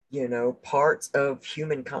 parts of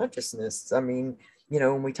human consciousness. I mean,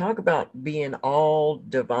 when we talk about being all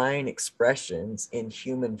divine expressions in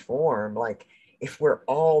human form, like if we're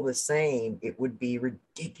all the same, it would be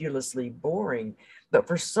ridiculously boring. But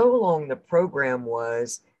for so long, the program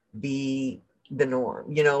was be the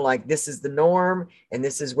norm, like this is the norm and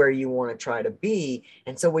this is where you want to try to be.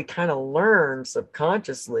 And so we kind of learn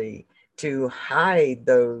subconsciously to hide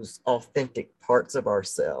those authentic parts of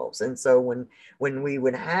ourselves. And so when we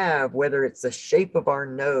would have, whether it's the shape of our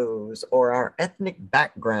nose or our ethnic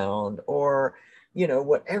background or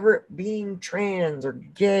whatever, being trans or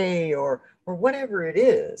gay or whatever it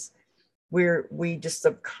is, we just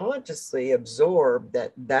subconsciously absorb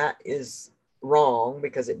that that is wrong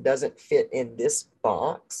because it doesn't fit in this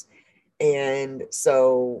box. And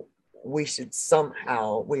so we should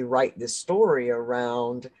somehow we write this story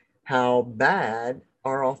around how bad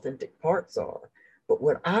our authentic parts are. But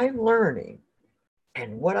what I'm learning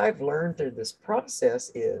and what I've learned through this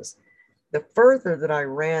process is the further that I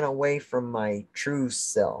ran away from my true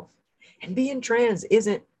self, and being trans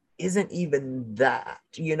isn't even that,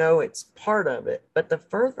 it's part of it. But the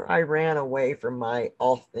further I ran away from my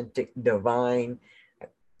authentic divine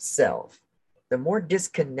self, the more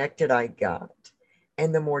disconnected I got.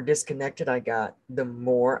 And the more disconnected I got, the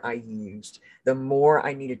more I used, the more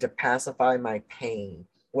I needed to pacify my pain,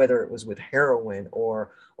 whether it was with heroin or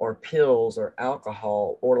pills or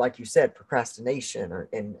alcohol, or like you said, procrastination or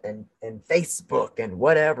and Facebook and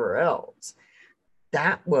whatever else.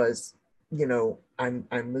 That was, I'm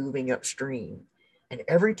moving upstream. And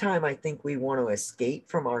every time I think we want to escape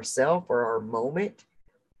from ourself or our moment,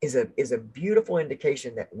 is a beautiful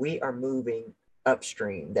indication that we are moving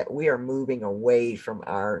upstream, that we are moving away from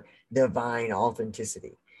our divine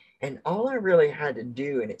authenticity. And all I really had to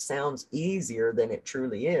do, and it sounds easier than it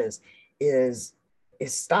truly is is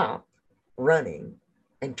stop running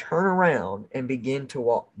and turn around and begin to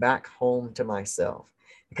walk back home to myself.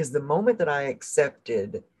 Because the moment that I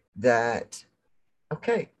accepted that,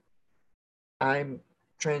 okay, I'm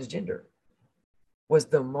transgender, was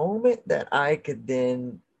the moment that I could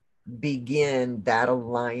then begin that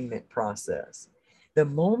alignment process. The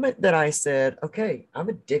moment that I said, okay, I'm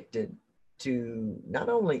addicted to not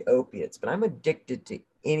only opiates, but I'm addicted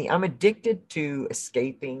to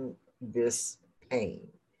escaping this pain,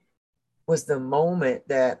 was the moment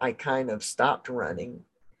that I kind of stopped running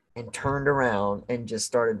and turned around and just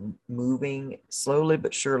started moving slowly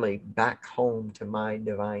but surely back home to my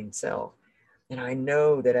divine self. And I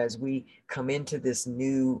know that as we come into this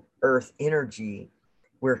new earth energy,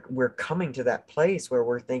 we're coming to that place where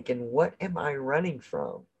we're thinking, what am I running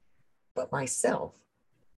from but myself?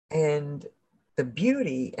 And the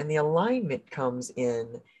beauty and the alignment comes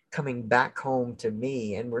in coming back home to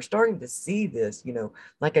me. And we're starting to see this,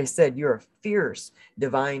 like I said, you're a fierce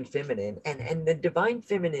divine feminine. And the divine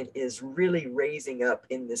feminine is really raising up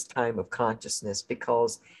in this time of consciousness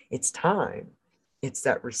because it's time. It's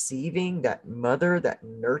that receiving, that mother, that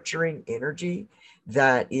nurturing energy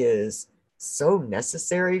that is so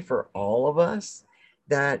necessary for all of us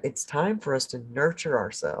that it's time for us to nurture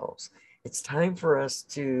ourselves. It's time for us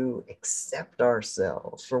to accept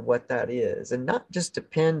ourselves for what that is and not just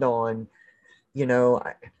depend on, you know,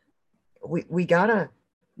 we gotta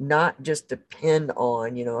not just depend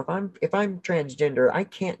on, you know, if I'm transgender, I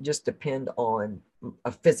can't just depend on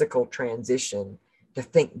a physical transition to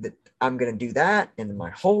think that I'm going to do that and my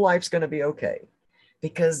whole life's going to be okay,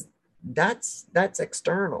 because that's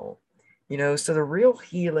external, you know. So the real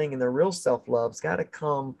healing and the real self-love's got to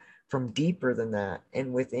come from deeper than that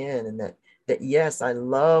and within. And that yes, I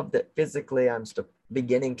love that physically I'm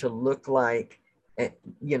beginning to look like,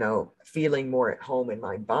 you know, feeling more at home in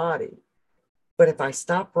my body. But if I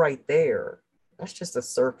stop right there, that's just a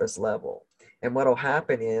surface level. And what'll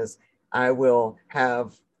happen is I will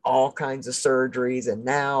have all kinds of surgeries, and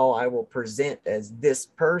now I will present as this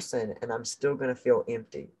person, and I'm still going to feel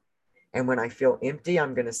empty. And when I feel empty,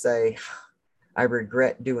 I'm going to say, I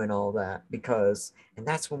regret doing all that, because, and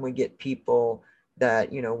that's when we get people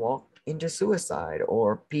that, you know, walk into suicide,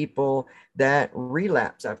 or people that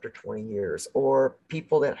relapse after 20 years, or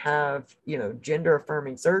people that have, you know, gender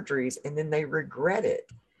affirming surgeries and then they regret it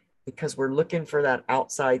because we're looking for that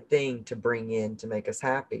outside thing to bring in to make us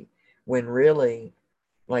happy. When really,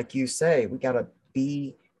 like you say, we got to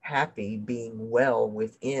be happy being well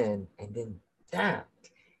within, and then that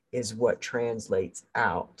is what translates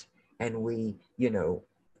out, and we, you know,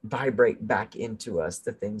 vibrate back into us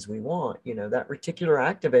the things we want. You know, that reticular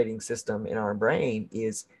activating system in our brain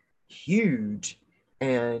is huge.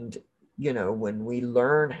 And, you know, when we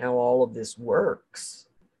learn how all of this works,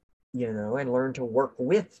 you know, and learn to work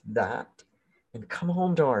with that and come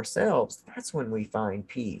home to ourselves, that's when we find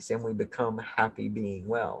peace and we become happy being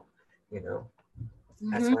well, you know.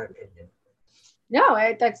 That's Mm-hmm. my opinion.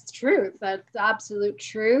 No, that's truth. That's absolute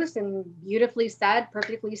truth and beautifully said,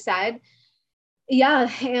 perfectly said.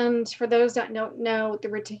 Yeah, and for those that don't know what the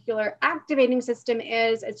reticular activating system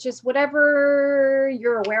is, it's just whatever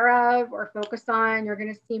you're aware of or focus on, you're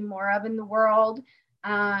going to see more of in the world.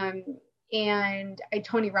 Um, and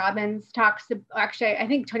Tony Robbins talks, actually, I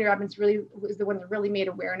think Tony Robbins really was the one that really made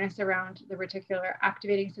awareness around the reticular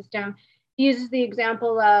activating system. He uses the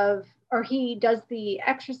example of, or he does the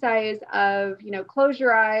exercise of, you know, close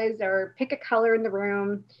your eyes or pick a color in the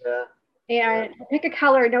room Yeah. and pick a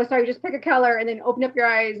color. No, sorry, just pick a color and then open up your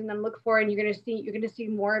eyes and then look for it, and you're gonna see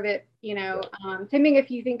more of it. You know, same thing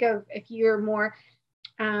if you think of, if you're more,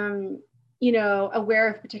 you know, aware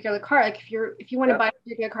of a particular car. Like if you want to buy a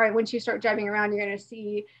particular car, once you start driving around, you're gonna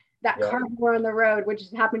see that car more on the road, which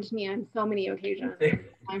has happened to me on so many occasions. A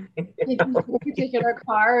particular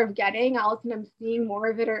car of getting, all of a sudden I'm seeing more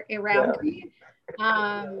of it around me.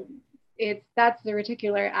 That's the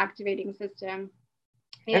reticular activating system.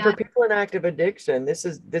 And for people in active addiction, this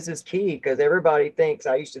is key, because everybody thinks,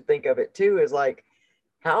 I used to think of it too, is like,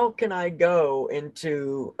 how can I go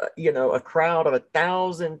into, you know, a crowd of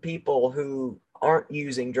 1,000 people who aren't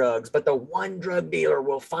using drugs, but the one drug dealer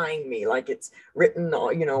will find me, like it's written,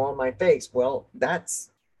 you know, on my face. Well,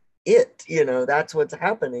 that's it, you know, that's what's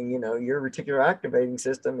happening. You know, your reticular activating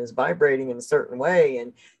system is vibrating in a certain way,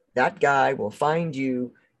 and that guy will find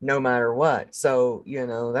you no matter what. So, you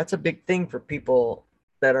know, that's a big thing for people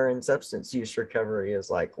that are in substance use recovery, is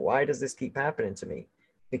like, why does this keep happening to me?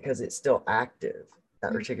 Because it's still active.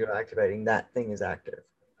 That reticular activating, that thing is active.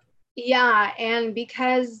 Yeah, and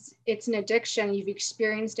because it's an addiction, you've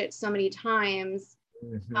experienced it so many times.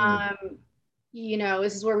 You know,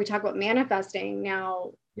 this is where we talk about manifesting.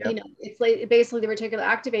 Now, you know, it's like basically the reticular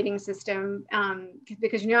activating system,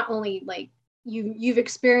 because you're not only like, you've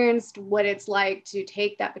experienced what it's like to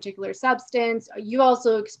take that particular substance. You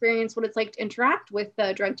also experience what it's like to interact with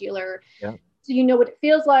the drug dealer. Yeah. So you know what it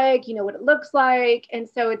feels like, you know what it looks like, and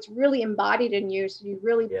so it's really embodied in you. So you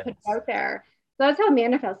really put it out there. So that's how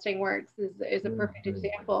manifesting works. Is a perfect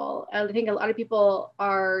example. I think a lot of people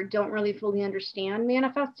don't really fully understand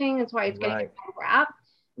manifesting. That's why it's getting a bad rap.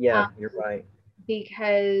 Yeah, you're right.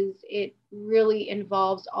 Because it really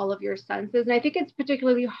involves all of your senses, and I think it's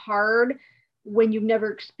particularly hard when you've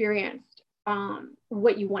never experienced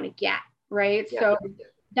what you want to get, right? So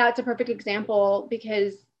that's a perfect example,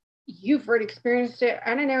 because you've already experienced it,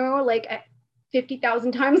 I don't know, like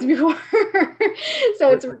 50,000 times before.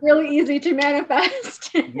 So it's really easy to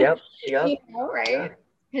manifest. You know, right?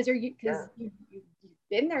 Because you've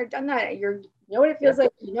been there, done that. You know what it feels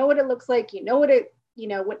like, you know what it looks like, you know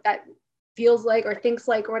what that feels like or thinks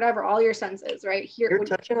like or whatever, all your senses, right? You're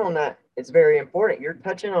touching on that. It's very important. You're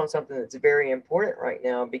touching on something that's very important right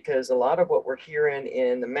now, because a lot of what we're hearing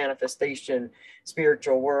in the manifestation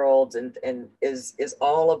spiritual worlds and is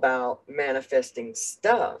all about manifesting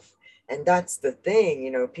stuff. And that's the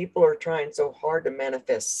thing, people are trying so hard to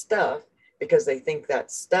manifest stuff because they think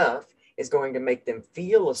that stuff is going to make them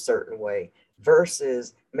feel a certain way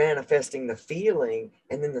versus manifesting the feeling,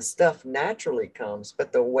 and then the stuff naturally comes.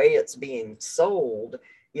 But the way it's being sold,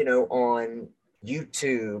 on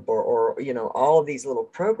YouTube or all of these little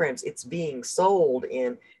programs, it's being sold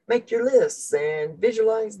in make your lists and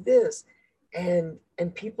visualize this. And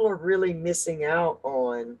people are really missing out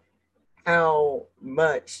on how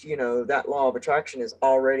much that law of attraction is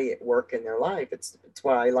already at work in their life. It's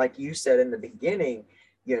why, like you said in the beginning,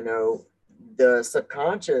 the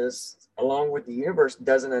subconscious along with the universe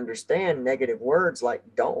doesn't understand negative words like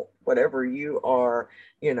don't. Whatever you are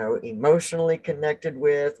emotionally connected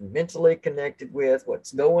with, mentally connected with,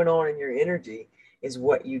 what's going on in your energy is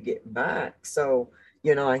what you get back. So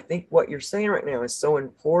I think what you're saying right now is so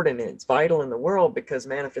important and it's vital in the world, because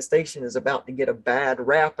manifestation is about to get a bad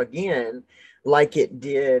rap again, like it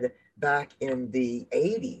did back in the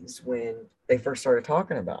 80s when they first started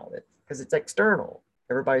talking about it, because it's external.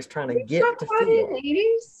 Everybody's trying to get to feel. In the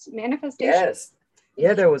 80s, manifestation? Yes.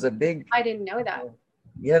 Yeah, there was a big. I didn't know that.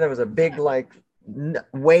 Yeah, there was a big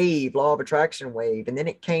wave, law of attraction wave, and then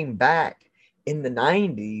it came back in the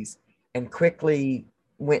 90s and quickly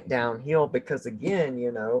went downhill because again,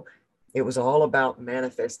 it was all about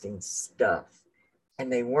manifesting stuff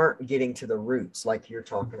and they weren't getting to the roots like you're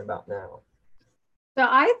talking about now. So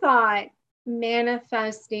I thought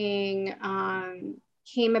manifesting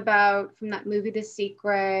came about from that movie The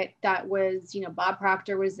Secret that was, Bob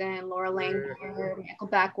Proctor was in, Laura Langford, Michael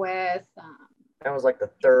Beckwith. That was like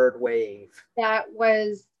the third wave. That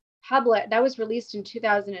was that was released in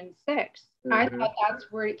 2006. I thought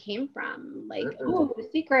that's where it came from. Like, oh, The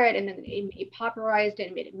Secret, and then it popularized it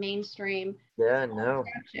and made it mainstream. Yeah, no.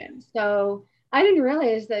 So I didn't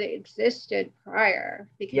realize that it existed prior.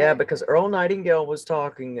 Because Earl Nightingale was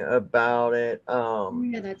talking about it.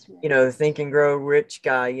 Yeah, that's right. The Think and Grow Rich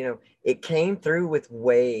guy, it came through with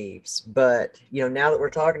waves. But, now that we're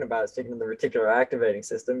talking about it, sticking to the reticular activating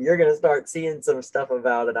system, you're going to start seeing some stuff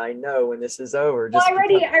about it, I know, when this is over. Well, I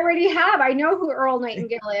already have. I know who Earl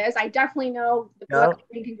Nightingale is. I definitely know the book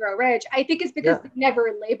Think and Grow Rich. I think it's because they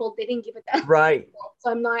never labeled, they didn't give it that. Right. So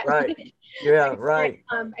I'm not attaching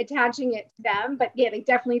it to them. But yeah, they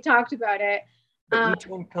definitely talked about it. But each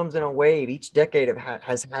one comes in a wave. Each decade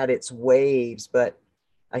has had its waves. But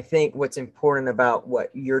I think what's important about what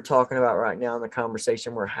you're talking about right now in the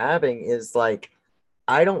conversation we're having is like,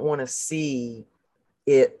 I don't want to see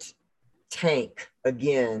it tank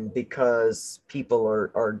again because people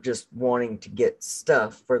are just wanting to get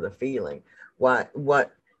stuff for the feeling. What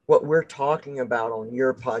we're talking about on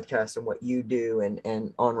your podcast and what you do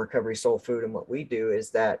and on Recovery Soul Food and what we do is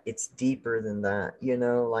that it's deeper than that,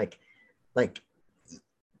 like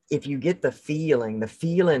if you get the feeling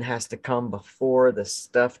has to come before the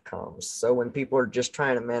stuff comes. So when people are just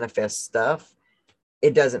trying to manifest stuff,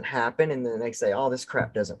 it doesn't happen. And then they say, oh, this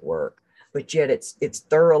crap doesn't work. But yet it's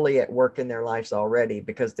thoroughly at work in their lives already,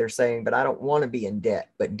 because they're saying, but I don't want to be in debt.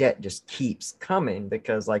 But debt just keeps coming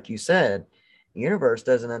because, like you said, the universe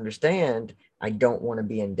doesn't understand I don't want to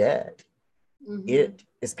be in debt. It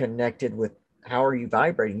is connected with how are you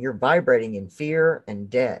vibrating? You're vibrating in fear and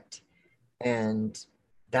debt. And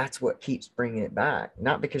that's what keeps bringing it back.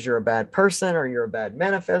 Not because you're a bad person or you're a bad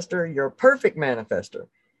manifester. You're a perfect manifester.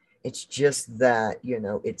 It's just that,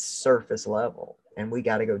 it's surface level. And we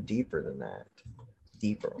got to go deeper than that.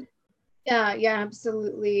 Deeper. Yeah,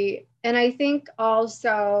 absolutely. And I think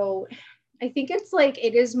also, it's like,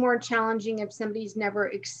 it is more challenging if somebody's never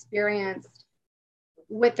experienced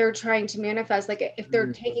what they're trying to manifest. Like if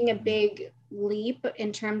they're taking a big leap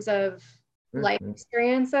in terms of life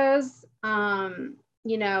experiences,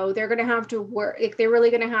 they're going to have to work. If they're really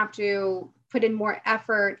going to have to put in more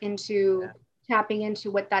effort into tapping into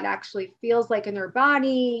what that actually feels like in their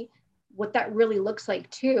body, what that really looks like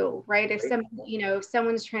too, right? If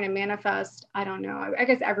someone's trying to manifest, I don't know, I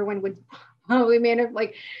guess everyone would probably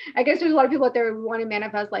manifest, I guess there's a lot of people out there who want to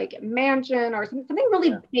manifest like a mansion or something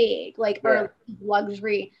really big, or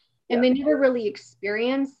luxury, and they never really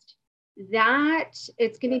experienced that.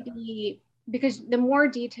 It's going to be, because the more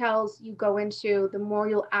details you go into, the more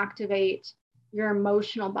you'll activate your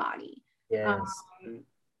emotional body.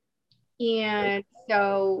 And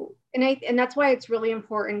so, and that's why it's really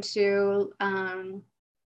important to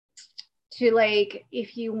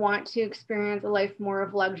if you want to experience a life more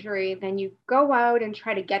of luxury, then you go out and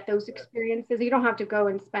try to get those experiences. You don't have to go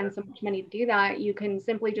and spend so much money to do that. You can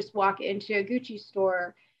simply just walk into a Gucci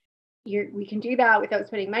store. We can do that without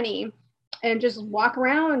spending money, and just walk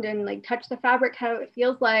around and touch the fabric, how it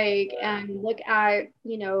feels like, and look at,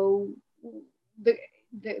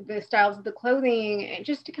 the styles of the clothing, and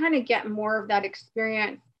just to kind of get more of that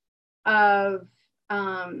experience of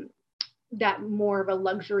that more of a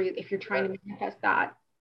luxury if you're trying to manifest that.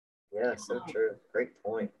 Yeah, so true. Great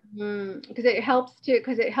point. Because it helps to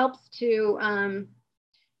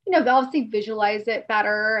obviously visualize it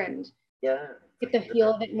better and get the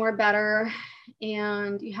feel of it more better,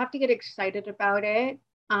 and you have to get excited about it.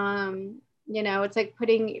 It's like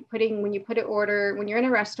putting when you put an order, when you're in a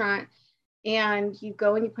restaurant and you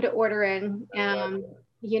go and you put an order in,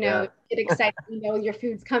 get excited, your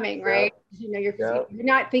food's coming, right? You're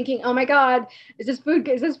not thinking, oh my God, is this food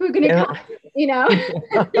going to come?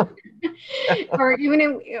 or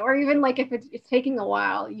even like if it's taking a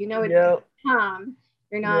while, it's going to come.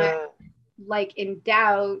 You're not like in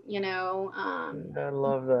doubt, I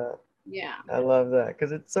love that. Yeah. I love that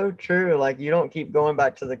because it's so true. Like you don't keep going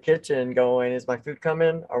back to the kitchen going, is my food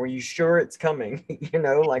coming? Are you sure it's coming?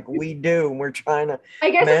 Like we do. And we're trying to I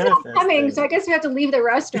guess manifest it's not coming, things. so I guess we have to leave the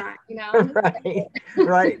restaurant,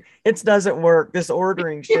 Right. It doesn't work. This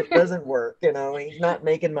ordering shit doesn't work. He's not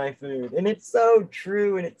making my food. And it's so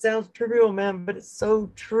true. And it sounds trivial, man, but it's so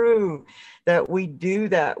true that we do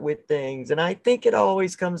that with things. And I think it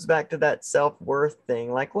always comes back to that self-worth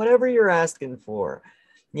thing. Like whatever you're asking for,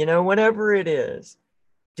 whatever it is,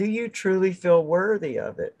 do you truly feel worthy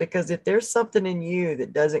of it? Because if there's something in you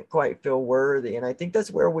that doesn't quite feel worthy, and I think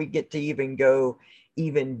that's where we get to even go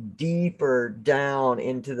even deeper down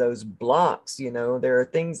into those blocks, there are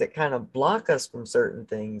things that kind of block us from certain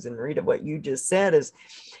things. And Rita, what you just said is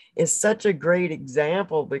such a great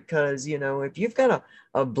example because, if you've got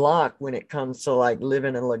a block when it comes to like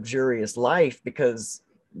living a luxurious life because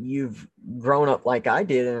you've grown up like I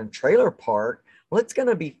did in a trailer park, well, it's going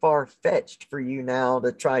to be far-fetched for you now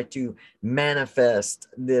to try to manifest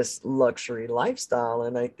this luxury lifestyle.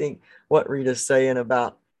 And I think what Rita's saying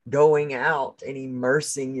about going out and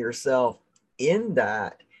immersing yourself in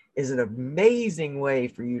that is an amazing way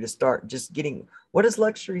for you to start just getting, what does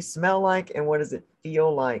luxury smell like and what does it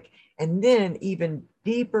feel like? And then even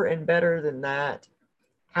deeper and better than that,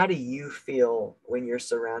 how do you feel when you're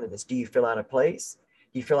surrounded this? Do you feel out of place?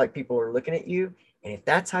 Do you feel like people are looking at you? And if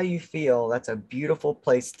that's how you feel, that's a beautiful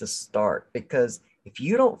place to start, because if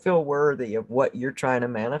you don't feel worthy of what you're trying to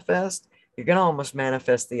manifest, you're going to almost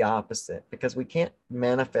manifest the opposite, because we can't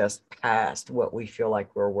manifest past what we feel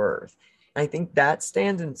like we're worth. And I think that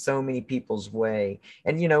stands in so many people's way.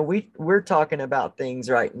 And, we're talking about things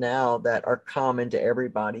right now that are common to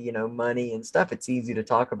everybody, money and stuff. It's easy to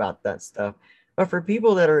talk about that stuff. But for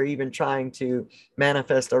people that are even trying to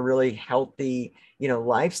manifest a really healthy,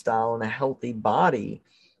 lifestyle and a healthy body,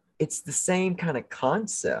 it's the same kind of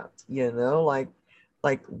concept, like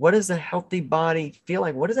what does a healthy body feel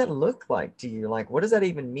like? What does that look like to you? Like, what does that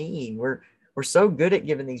even mean? We're so good at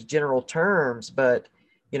giving these general terms, but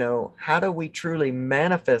how do we truly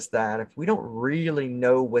manifest that if we don't really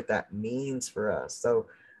know what that means for us? So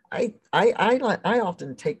I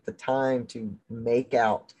often take the time to make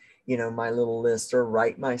out my little list, or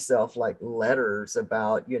write myself like letters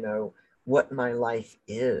about what my life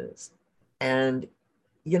is. And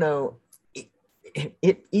it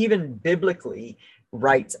even biblically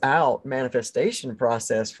writes out manifestation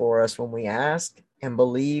process for us when we ask and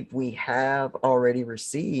believe we have already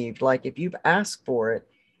received. Like if you've asked for it,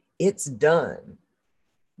 it's done.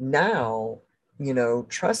 Now,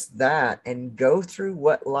 trust that and go through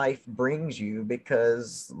what life brings you,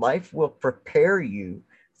 because life will prepare you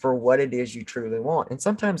for what it is you truly want. And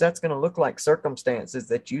sometimes that's going to look like circumstances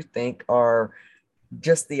that you think are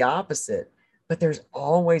just the opposite. But there's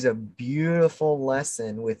always a beautiful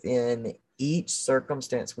lesson within each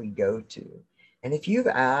circumstance we go to. And if you've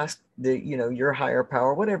asked your higher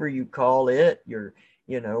power, whatever you call it,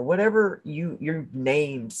 whatever you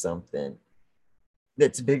named something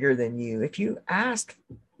that's bigger than you, if you ask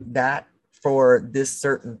that for this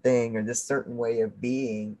certain thing or this certain way of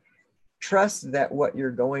being, trust that what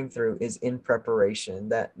you're going through is in preparation,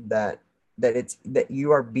 that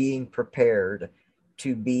you are being prepared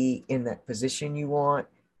to be in that position you want,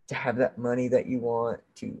 to have that money that you want,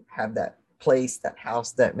 to have that place, that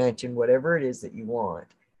house, that mansion, whatever it is that you want.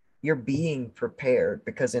 You're being prepared,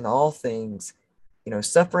 because in all things,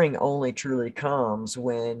 suffering only truly comes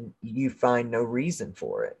when you find no reason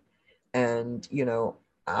for it. And,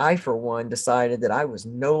 I, for one, decided that I was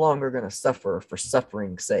no longer going to suffer for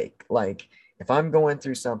suffering's sake. Like, if I'm going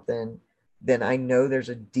through something, then I know there's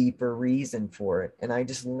a deeper reason for it. And I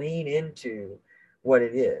just lean into what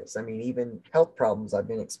it is. I mean, even health problems I've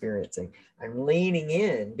been experiencing, I'm leaning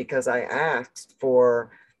in because I asked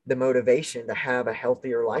for the motivation to have a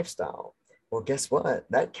healthier lifestyle. Well, guess what?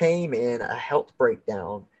 That came in a health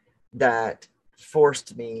breakdown that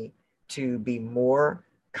forced me to be more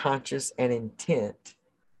conscious and intent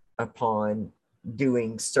upon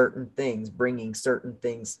doing certain things, bringing certain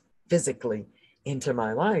things physically into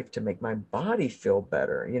my life to make my body feel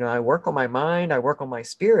better. You know, I work on my mind, I work on my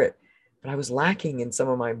spirit, but I was lacking in some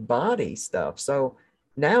of my body stuff. So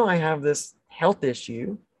now I have this health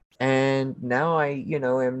issue, and now I, you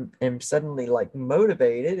know, am suddenly like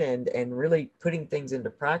motivated and really putting things into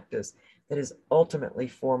practice that is ultimately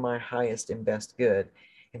for my highest and best good.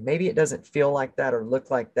 And maybe it doesn't feel like that or look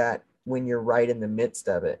like that when you're right in the midst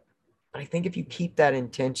of it. But I think if you keep that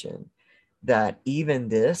intention that even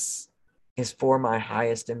this is for my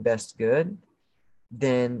highest and best good,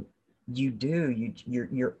 then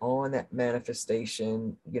you're on that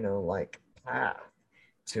manifestation, you know, like path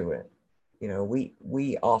to it. You know,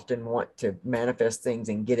 we often want to manifest things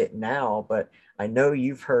and get it now, but I know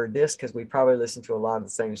you've heard this because we probably listen to a lot of the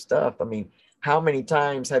same stuff. I mean, how many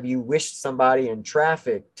times have you wished somebody in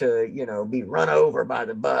traffic to, you know, be run over by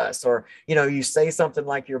the bus, or, you know, you say something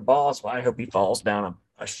like your boss, well, I hope he falls down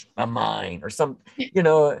a mine or some, you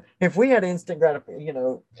know, if we had instant gratification, you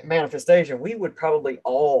know, manifestation, we would probably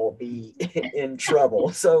all be in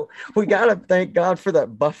trouble. So we got to thank God for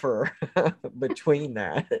that buffer between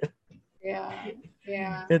that. Yeah.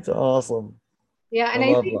 Yeah. It's awesome. Yeah. I And I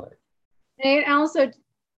love think, life. and also,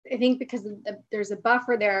 I think because there's a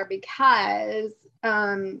buffer there because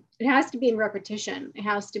it has to be in repetition. It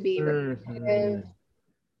has to be repetitive Mhm.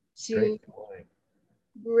 to Great point.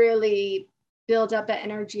 really build up that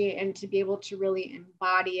energy and to be able to really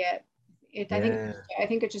embody it. Yeah. I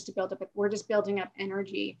think it's just to build up. We're just building up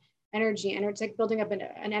energy, and it's like building up an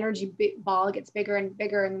energy ball. It gets bigger and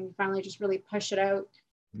bigger, and then you finally just really push it out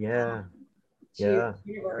Yeah. to Yeah.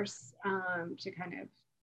 the universe to kind of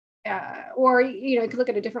or you know, you could look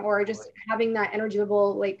at a different or just having that energy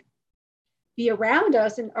level like be around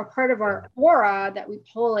us and are part of our aura that we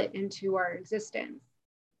pull it into our existence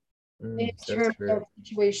in So terms of true.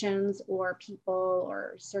 situations or people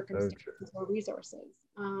or So true. circumstances or resources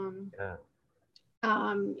Yeah.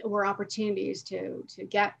 or opportunities to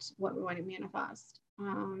get what we want to manifest.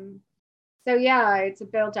 So yeah, it's a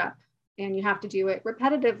build up, and you have to do it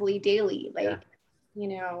repetitively daily, Yeah. like you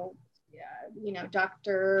know. You know,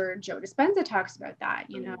 Dr. Joe Dispenza talks about that,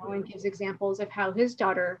 you know, and gives examples of how his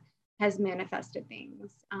daughter has manifested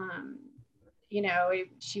things. You know,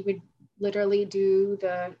 she would literally do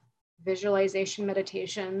the visualization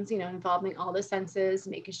meditations, you know, involving all the senses,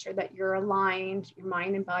 making sure that you're aligned, your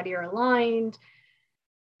mind and body are aligned,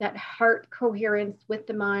 that heart coherence with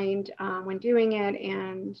the mind when doing it.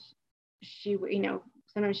 And she, you know,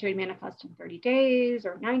 sometimes she would manifest in 30 days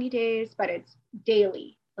or 90 days, but it's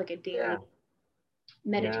daily, like a Yeah. daily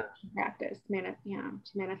meditation Yeah. practice, to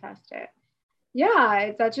manifest it.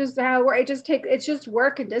 Yeah, that's just how it just takes, it's just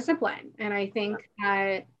work and discipline. And I think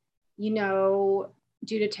that, you know,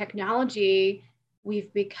 due to technology,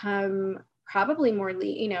 we've become probably more,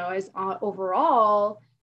 you know, as overall,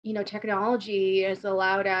 you know, technology has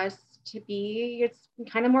allowed us to be, it's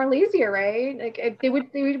kind of more lazier, right? Like they would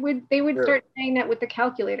Sure. start saying that with the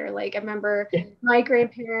calculator. Like I remember my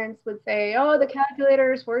grandparents would say, "Oh, the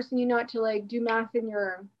calculator is forcing you not to like do math in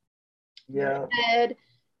your Yeah. head."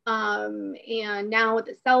 And now with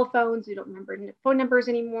the cell phones, we don't remember phone numbers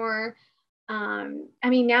anymore. I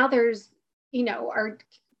mean, now there's, you know, our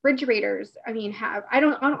refrigerators. I mean, I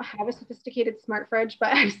don't have a sophisticated smart fridge,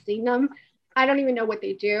 but I've seen them. I don't even know what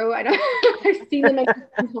they do. I don't. I've seen them in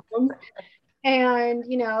homes, and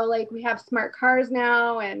you know, like we have smart cars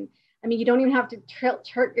now, and I mean, you don't even have to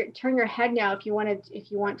turn your head now if you want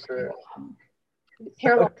to True.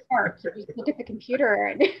 parallel park. You just look at the computer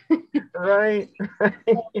and Right. Right.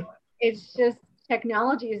 it's just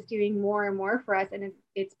technology is doing more and more for us, and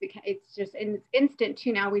it's just and it's instant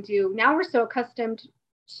too. Now we're so accustomed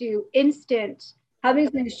to instant having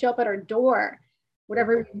things show up at our door,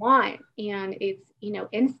 whatever we want, and it's, you know,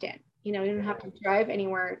 instant. You know, you don't have to drive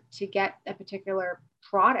anywhere to get a particular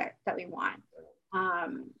product that we want.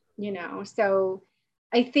 You know, so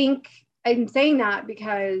I think I'm saying that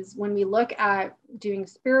because when we look at doing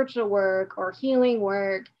spiritual work or healing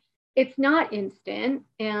work, it's not instant,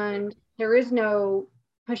 and there is no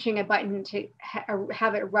pushing a button to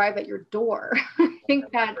have it arrive at your door. I think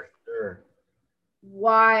that's For sure.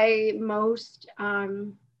 why most,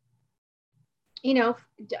 you know,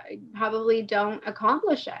 probably don't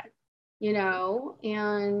accomplish it, you know,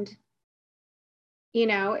 and you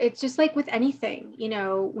know, it's just like with anything, you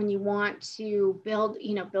know, when you want to build,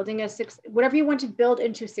 you know, building whatever you want to build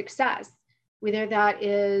into success, whether that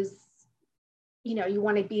is, you know, you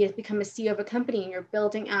want to become a CEO of a company and you're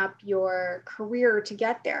building up your career to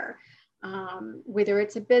get there. whether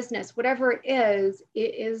it's a business, whatever it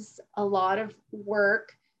is a lot of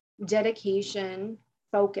work, dedication,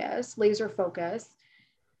 focus, laser focus,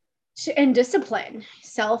 and discipline,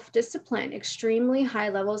 self-discipline, extremely high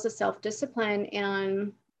levels of self-discipline.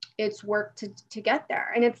 And it's work to get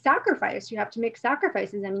there, and it's sacrifice. You have to make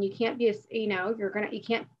sacrifices. I mean, you can't be you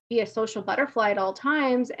can't be a social butterfly at all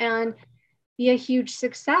times and be a huge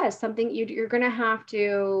success. Something you're going to have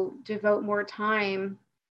to devote more time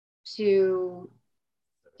to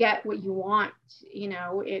get what you want.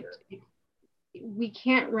 We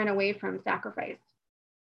can't run away from sacrifice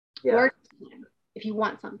or if you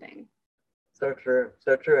want something. So true.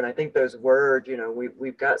 So true. And I think those words,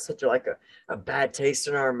 we've got such a bad taste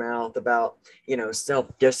in our mouth about,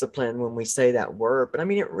 self-discipline when we say that word. But I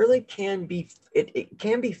mean, it really can be, it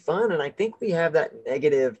can be fun. And I think we have that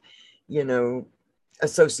negative,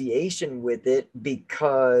 association with it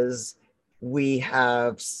because we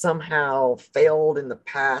have somehow failed in the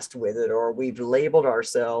past with it, or we've labeled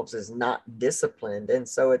ourselves as not disciplined. And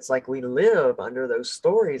so it's like we live under those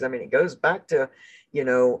stories. I mean, it goes back to,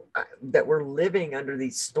 that we're living under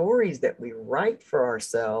these stories that we write for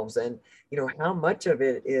ourselves, and, how much of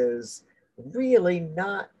it is really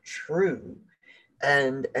not true.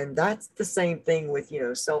 And that's the same thing with,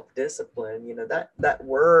 self-discipline. That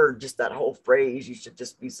word, just that whole phrase, you should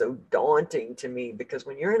just be so daunting to me, because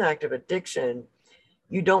when you're in active addiction,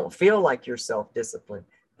 you don't feel like you're self-disciplined.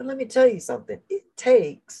 But let me tell you something, it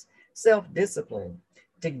takes self-discipline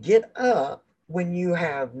to get up when you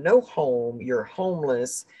have no home, you're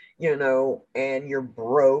homeless, and you're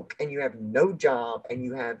broke, and you have no job, and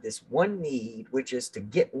you have this one need, which is to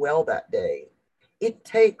get well that day. It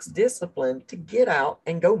takes discipline to get out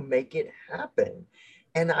and go make it happen.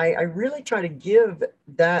 And I really try to give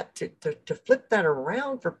that, to flip that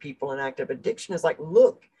around for people in active addiction. Is like,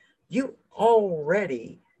 look, you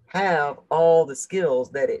already have all the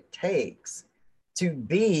skills that it takes to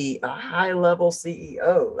be a high level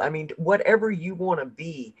CEO. I mean, whatever you want to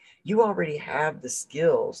be, you already have the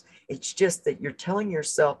skills. It's just that you're telling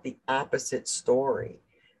yourself the opposite story,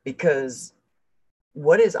 because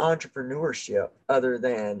what is entrepreneurship other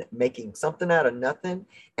than making something out of nothing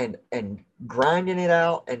and grinding it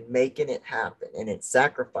out and making it happen? And it's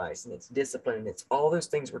sacrifice, and it's discipline, and it's all those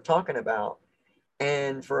things we're talking about.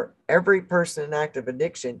 And for every person in active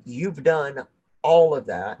addiction, you've done all of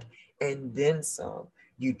that and then some.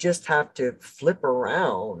 You just have to flip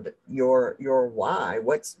around your why.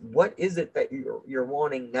 What is it that you're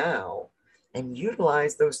wanting now, and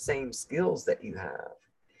utilize those same skills that you have.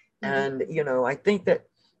 And I think that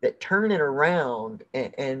turning it around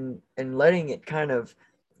and letting it kind of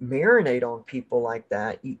marinate on people like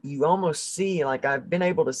that, you almost see, like I've been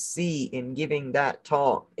able to see in giving that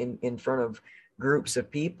talk in front of groups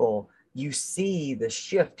of people, you see the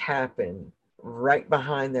shift happen right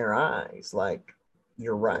behind their eyes. Like,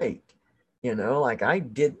 you're right, like I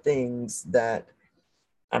did things that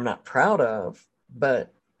I'm not proud of,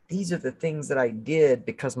 but these are the things that I did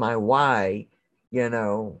because my why,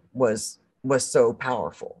 was so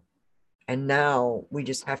powerful. And now we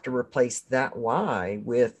just have to replace that why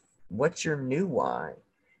with, what's your new why?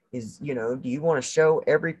 Is, do you want to show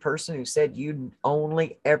every person who said you'd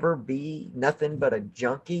only ever be nothing but a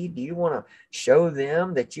junkie? Do you want to show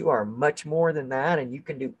them that you are much more than that and you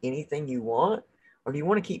can do anything you want? Or do you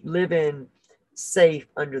want to keep living safe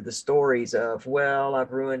under the stories of, well,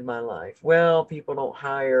 I've ruined my life. Well, people don't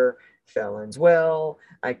hire felons. Well,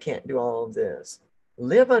 I can't do all of this.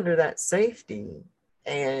 Live under that safety,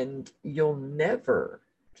 and you'll never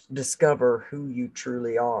discover who you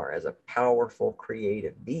truly are as a powerful,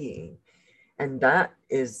 creative being. And that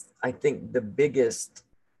is, I think that's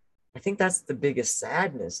the biggest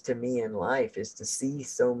sadness to me in life, is to see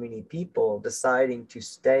so many people deciding to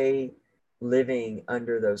stay living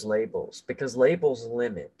under those labels, because labels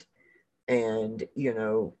limit. And,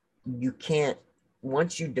 you can't,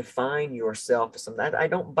 once you define yourself as something, I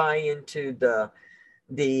don't buy into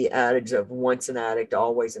the adage of once an addict,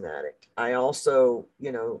 always an addict. I also,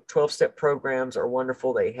 12-step programs are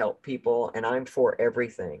wonderful. They help people, and I'm for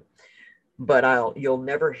everything. But you'll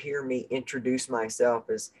never hear me introduce myself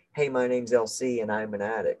as, hey, my name's LC and I'm an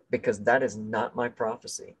addict, because that is not my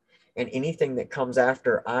prophecy. And anything that comes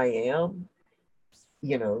after I am,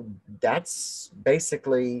 that's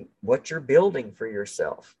basically what you're building for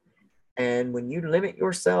yourself. And when you limit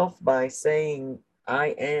yourself by saying, I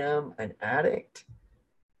am an addict,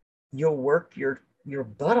 you'll work your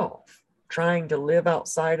butt off trying to live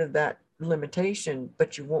outside of that limitation,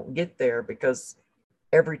 but you won't get there, because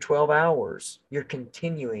every 12 hours you're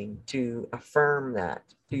continuing to affirm that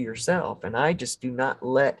to yourself. And I just do not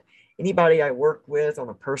let anybody I work with on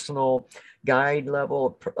a personal guide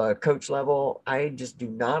level, coach level, I just do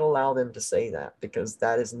not allow them to say that, because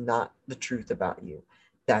that is not the truth about you.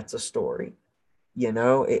 That's a story.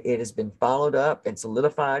 It has been followed up and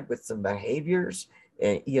solidified with some behaviors,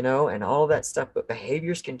 and all of that stuff, but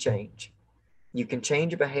behaviors can change. You can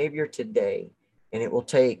change a behavior today, and it will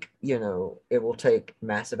take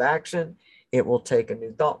massive action. It will take a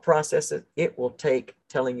new thought process. It will take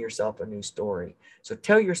telling yourself a new story. So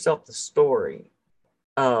tell yourself the story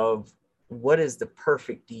of what does the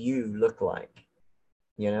perfect you look like,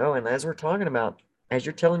 and as we're talking about, as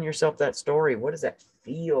you're telling yourself that story, what does that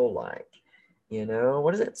feel like?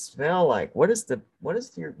 What does it smell like? What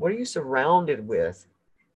are you surrounded with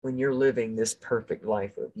when you're living this perfect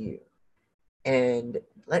life of you? And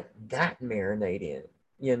let that marinate in,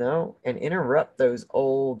 and interrupt those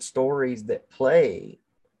old stories that play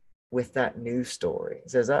with that new story.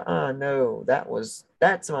 It says, no,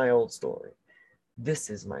 that's my old story. This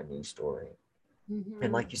is my new story. Mm-hmm.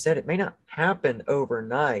 And like you said, it may not happen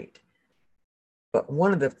overnight, but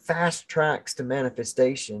one of the fast tracks to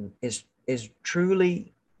manifestation is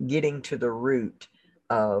truly getting to the root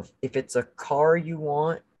of, if it's a car you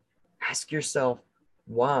want, ask yourself,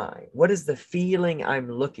 why? What is the feeling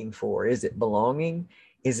I'm looking for? Is it belonging?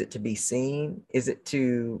 Is it to be seen? Is it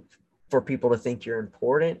for people to think you're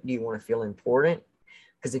important? Do you want to feel important?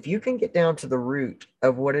 Because if you can get down to the root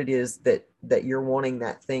of what it is that you're wanting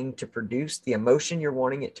that thing to produce, the emotion you're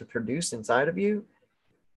wanting it to produce inside of you,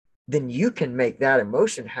 then you can make that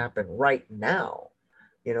emotion happen right now.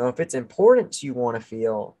 If it's importance you want to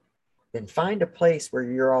feel, then find a place where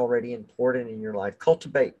you're already important in your life.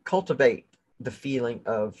 Cultivate the feeling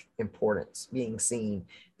of importance, being seen,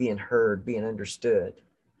 being heard, being understood.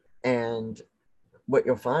 And what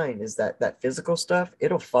you'll find is that physical stuff,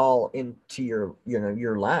 it'll fall into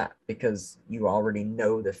your lap, because you already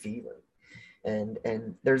know the feeling. And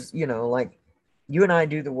there's, like, you and I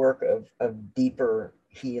do the work of deeper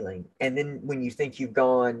healing. And then when you think you've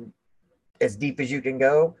gone as deep as you can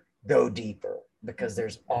go deeper, because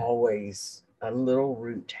there's always a little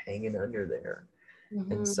root hanging under there.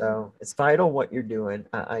 Mm-hmm. And so it's vital what you're doing.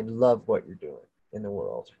 I love what you're doing in the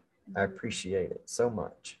world. Mm-hmm. I appreciate it so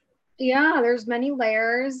much. Yeah, there's many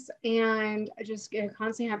layers, and I just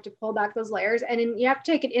constantly have to pull back those layers, and then you have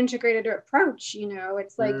to take an integrated approach.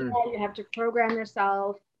 It's like you have to program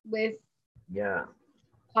yourself with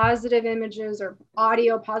positive images or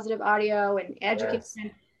positive audio and education.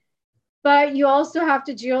 Yes. But you also have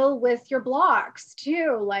to deal with your blocks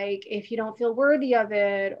too. Like if you don't feel worthy of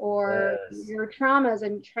it, or your traumas,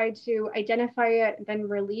 and try to identify it and then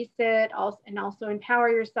release it, and also empower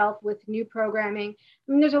yourself with new programming.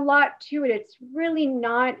 I mean, there's a lot to it. It's really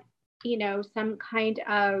not, some kind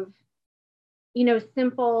of,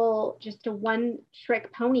 simple, just a one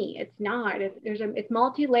trick pony. It's not. It's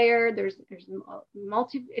multi-layered.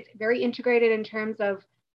 It's very integrated in terms of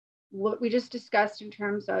what we just discussed in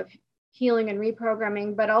terms of healing and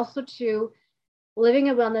reprogramming, but also to living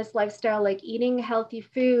a wellness lifestyle, like eating healthy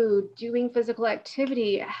food, doing physical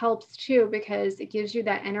activity helps too, because it gives you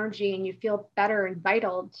that energy and you feel better and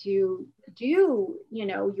vital to do,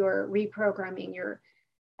 your reprogramming, your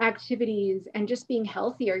activities, and just being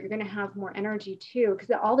healthier. You're going to have more energy too,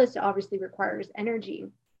 because all this obviously requires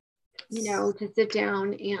energy, to sit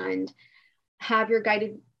down and have your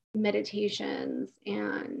guided meditations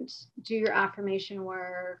and do your affirmation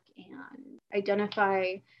work and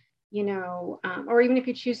identify, or even if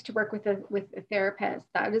you choose to work with a therapist,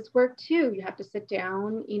 that is work too. You have to sit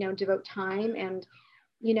down, devote time, and,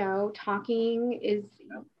 talking is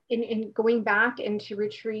in going back and to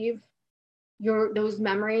retrieve those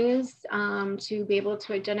memories, to be able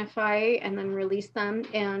to identify and then release them.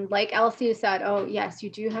 And like Elsie said, oh yes, you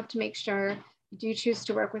do have to make sure you do choose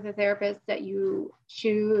to work with a therapist, that you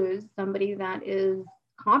choose somebody that is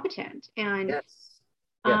competent. And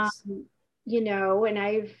yes. And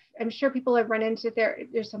I'm sure people have run into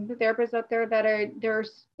there's some therapists out there that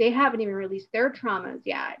they haven't even released their traumas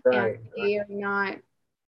yet. Right, and they are not,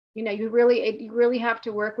 you really have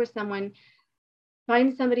to work with someone.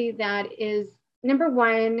 Find somebody that is, number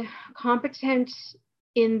one, competent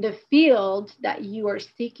in the field that you are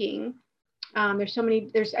seeking. I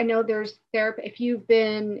know there's therapy. If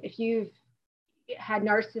you've had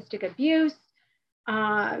narcissistic abuse,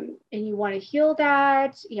 and you want to heal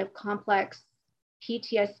that, you have complex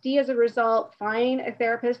PTSD as a result, find a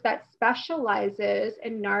therapist that specializes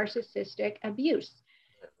in narcissistic abuse.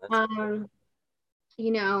 And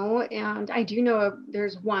I do know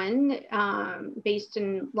there's one based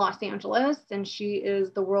in Los Angeles, and she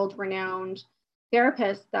is the world-renowned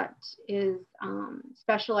therapist that is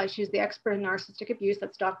specialized. She's the expert in narcissistic abuse.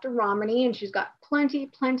 That's Dr. Romani, and she's got plenty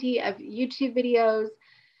of YouTube videos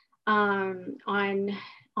on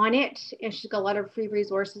it, and she's got a lot of free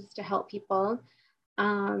resources to help people.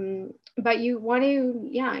 But you want to,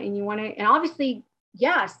 yeah, and you want to, and obviously,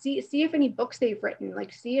 yeah, see if any books they've written,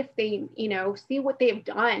 like see if they, see what they've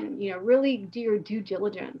done, really do your due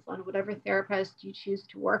diligence on whatever therapist you choose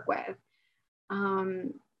to work with.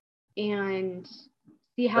 And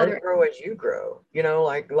see how let it grow as you grow,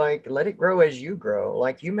 like let it grow as you grow.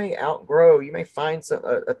 Like you may find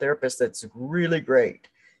a therapist that's really great,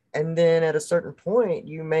 and then at a certain point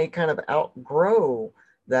you may kind of outgrow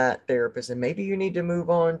that therapist, and maybe you need to move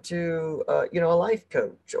on to a life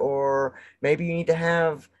coach, or maybe you need to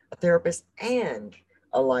have a therapist and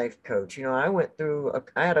a life coach. I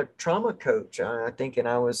had a trauma coach, I think, and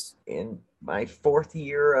I was in my 4th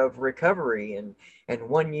year of recovery, and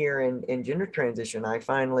 1 year in gender transition. I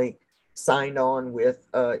finally signed on with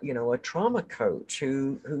a trauma coach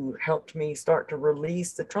who helped me start to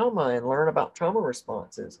release the trauma and learn about trauma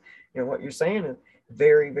responses. What you're saying is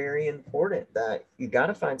very, very important, that you got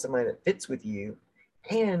to find somebody that fits with you,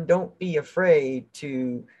 and don't be afraid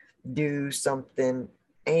to do something.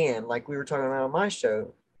 And like we were talking about on my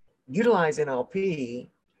show, utilize NLP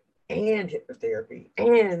and hypnotherapy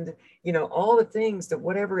and all the things, that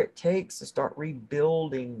whatever it takes to start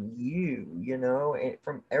rebuilding you, and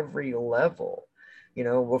from every level.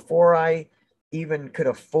 Before I even could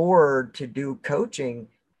afford to do coaching,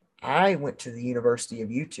 I went to the University of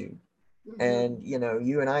YouTube. Mm-hmm. And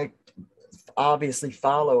you and I obviously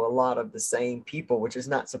follow a lot of the same people, which is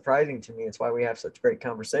not surprising to me. It's why we have such great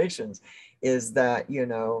conversations. Is that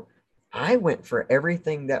I went for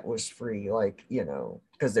everything that was free, like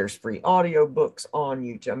because there's free audio books on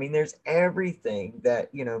YouTube. I mean, there's everything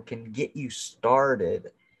that can get you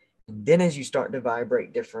started. And then as you start to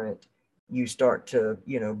vibrate different, you start to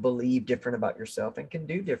believe different about yourself and can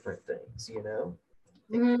do different things.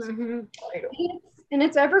 Mm-hmm. And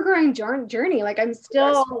it's ever-growing journey. Like I'm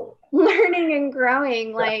still learning and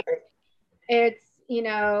growing. Like it's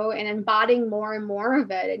and embodying more and more of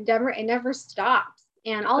it. It never stops.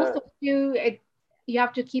 And also too, you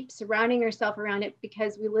have to keep surrounding yourself around it,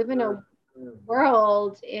 because we live in a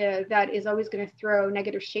world that is always going to throw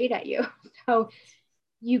negative shade at you. So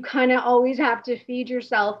you kind of always have to feed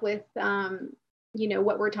yourself with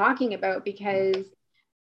what we're talking about, because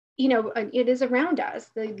it is around us,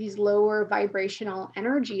 these lower vibrational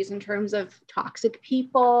energies in terms of toxic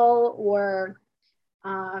people or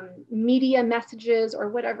media messages or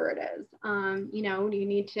whatever it is. You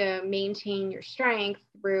need to maintain your strength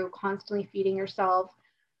through constantly feeding yourself.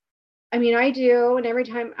 I mean, I do. And every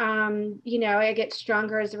time, I get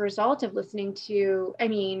stronger as a result of listening to,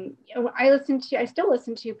 I still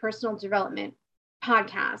listen to personal development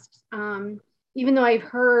podcasts, even though I've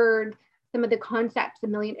heard some of the concepts a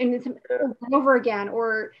million and it's over and over again,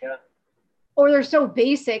 or they're so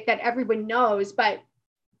basic that everyone knows, but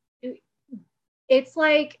it's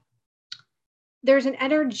like there's an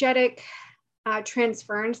energetic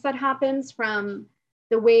transference that happens from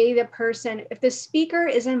the way the person, if the speaker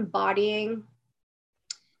is embodying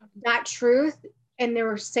that truth and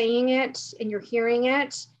they're saying it and you're hearing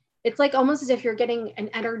it, it's like almost as if you're getting an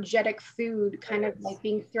energetic food kind of like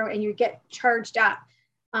being thrown, and you get charged up.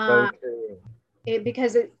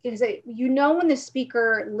 Because when the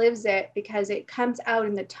speaker lives it, because it comes out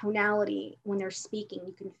in the tonality when they're speaking,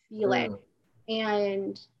 you can feel it.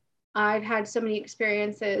 And I've had so many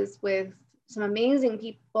experiences with some amazing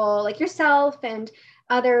people like yourself and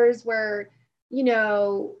others where,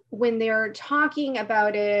 when they're talking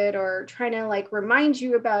about it or trying to like remind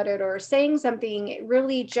you about it or saying something, it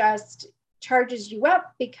really just charges you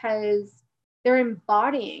up because they're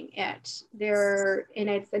embodying it. And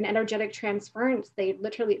it's an energetic transference.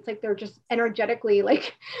 It's like they're just energetically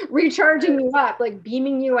like recharging you up, like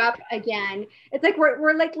beaming you up again. It's like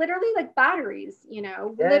we're like literally like batteries,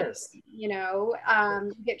 Yes.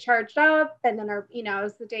 Get charged up, and then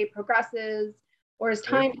as the day progresses or as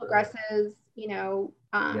time progresses,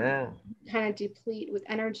 kind of deplete with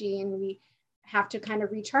energy, and we have to kind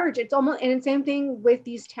of recharge. It's almost, and the same thing with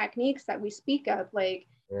these techniques that we speak of, like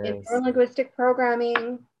in neurolinguistic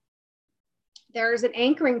programming. There's an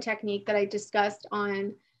anchoring technique that I discussed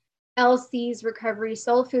on LC's Recovery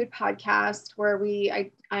Soul Food podcast, where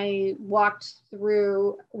I walked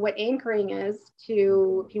through what anchoring is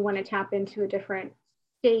to, if you want to tap into a different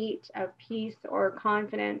state of peace or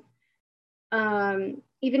confidence.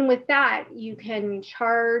 Even with that, you can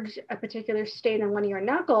charge a particular state on one of your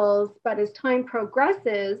knuckles, but as time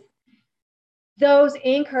progresses, those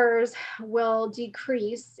anchors will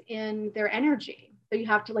decrease in their energy. So you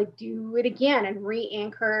have to like do it again and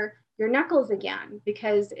re-anchor your knuckles again,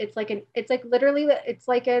 because it's like literally it's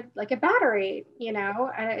like a battery, you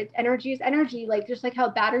know. Energy is energy, like just like how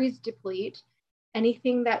batteries deplete.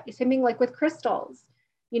 Anything that, something like with crystals,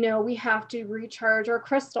 you know, we have to recharge our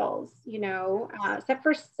crystals, you know, except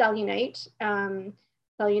for cellulite.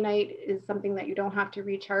 Cellulite is something that you don't have to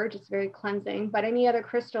recharge. It's very cleansing. But any other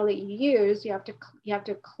crystal that you use, you have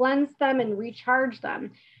to cleanse them and recharge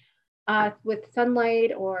them with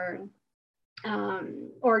sunlight, or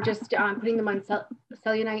just putting them on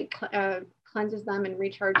cellulite cleanses them and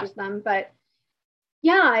recharges them. But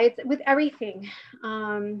yeah, it's with everything.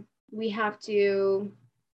 We have to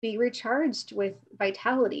be recharged with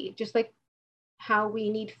vitality, just like how we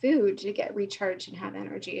need food to get recharged and have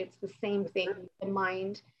energy. It's the same thing, the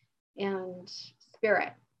mind and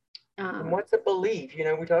spirit. And what's a belief? You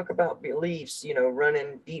know, we talk about beliefs, you know,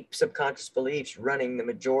 running deep subconscious beliefs, running the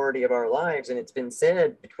majority of our lives. And it's been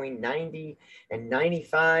said between 90 and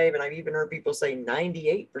 95, and I've even heard people say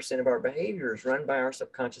 98% of our behavior is run by our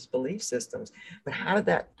subconscious belief systems. But how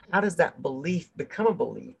does that belief become a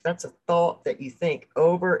belief? That's a thought that you think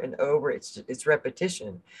over and over. It's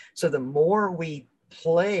repetition. So the more we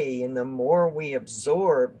play and the more we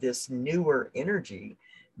absorb this newer energy,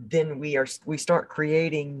 then we start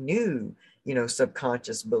creating new, you know,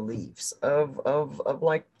 subconscious beliefs of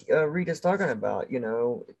like Rita's talking about, you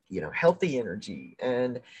know, healthy energy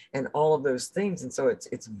and all of those things. And so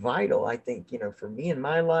it's vital, I think, you know, for me in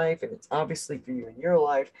my life, and it's obviously for you in your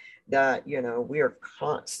life, that, you know, we are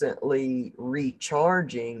constantly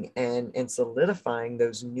recharging and solidifying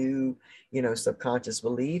those new, you know, subconscious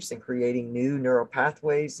beliefs and creating new neural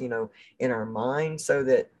pathways, you know, in our mind, so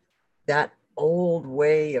that old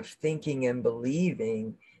way of thinking and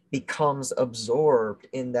believing becomes absorbed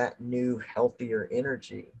in that new healthier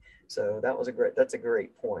energy. So that's a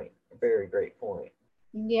great point, a very great point.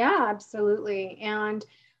 Yeah, absolutely. And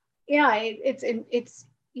yeah, it's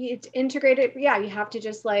integrated. Yeah, you have to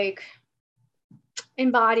just like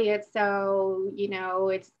embody it. So, you know,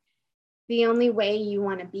 it's the only way you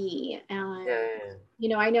want to be. And, Yeah. you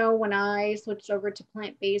know, I know when I switched over to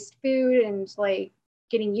plant-based food and like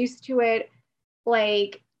getting used to it,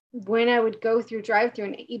 like when I would go through drive-through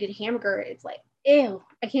and eat a hamburger, it's like, ew,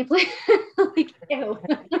 I can't believe like ew.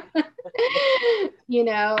 You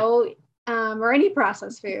know, or any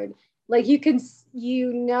processed food. Like you can,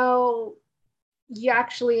 you know, you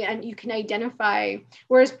actually, and you can identify.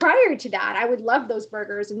 Whereas prior to that, I would love those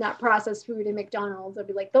burgers and that processed food in McDonald's. I'd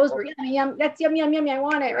be like, those were yummy, yum, that's yum, yum, yummy. I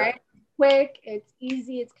want it, right? Quick, it's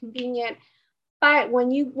easy, it's convenient. But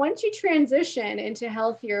once you transition into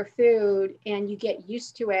healthier food and you get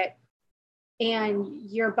used to it, and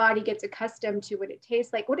your body gets accustomed to what it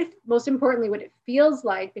tastes like, most importantly, what it feels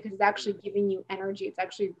like, because it's actually giving you energy, it's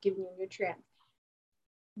actually giving you nutrients.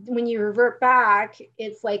 When you revert back,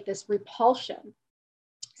 it's like this repulsion.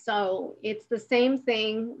 So it's the same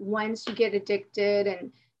thing once you get addicted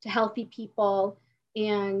and to healthy people,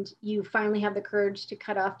 and you finally have the courage to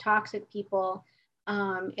cut off toxic people,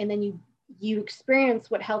 and then you experience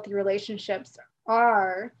what healthy relationships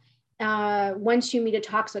are. Once you meet a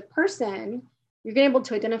toxic person, you're going to be able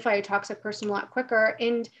to identify a toxic person a lot quicker.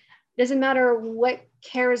 And it doesn't matter what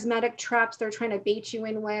charismatic traps they're trying to bait you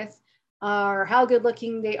in with, or how good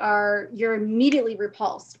looking they are, you're immediately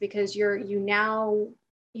repulsed, because you've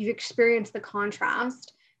experienced the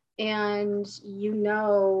contrast, and you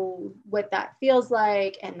know what that feels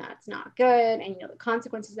like, and that's not good, and you know the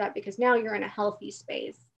consequences of that, because now you're in a healthy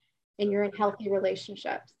space and you're in healthy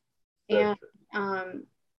relationships, and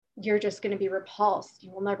you're just going to be repulsed.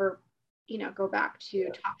 You will never, you know, go back to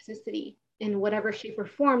toxicity in whatever shape or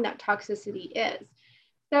form that toxicity is.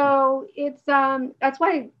 So it's that's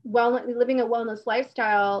why living a wellness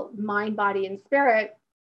lifestyle, mind, body, and spirit,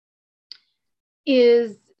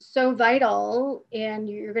 is so vital. And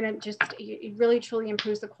you're going to just, it really truly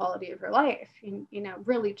improves the quality of your life. And, you know,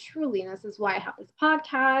 really truly. And this is why I have this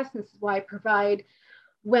podcast. This is why I provide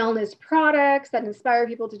wellness products that inspire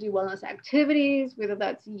people to do wellness activities, whether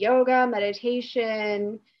that's yoga,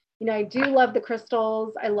 meditation. You know, I do love the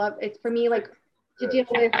crystals. I love it's for me, like, to deal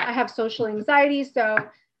with, I have social anxiety. So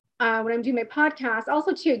when I'm doing my podcast,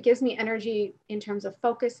 also too, it gives me energy in terms of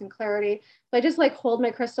focus and clarity. So I just like hold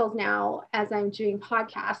my crystals now as I'm doing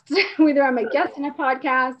podcasts, whether I'm a guest in a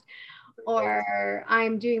podcast or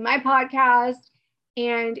I'm doing my podcast,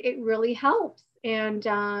 and it really helps. And,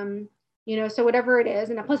 you know, so whatever it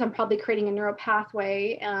is, and plus I'm probably creating a neural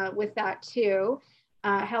pathway with that too,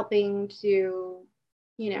 helping to,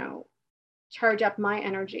 you know, charge up my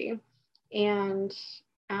energy. And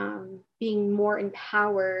being more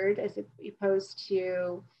empowered as opposed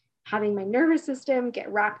to having my nervous system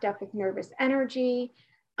get racked up with nervous energy.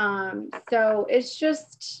 So it's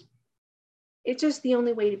just the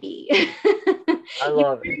only way to be. I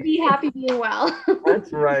love it. Be happy being well.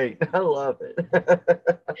 That's right. I love it.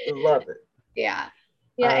 I love it. Yeah.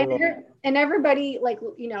 Yeah. And everybody, like,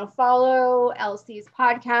 follow Elsie's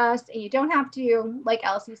podcast, and you don't have to, like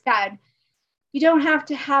Elsie said, you don't have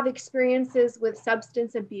to have experiences with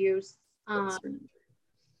substance abuse, to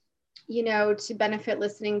benefit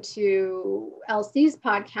listening to Elsie's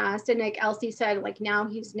podcast. And like Elsie said, like he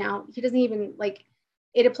doesn't even, like,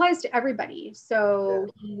 it applies to everybody. So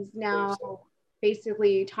he's now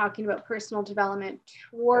basically talking about personal development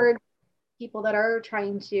toward people that are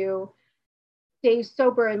trying to stay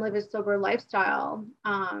sober and live a sober lifestyle.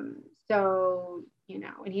 And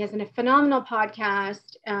he has a phenomenal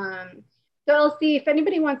podcast. So Elsie, if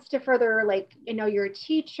anybody wants to further, like, you're a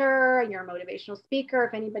teacher, you're a motivational speaker,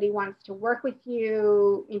 if anybody wants to work with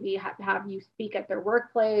you, maybe have you speak at their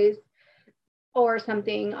workplace or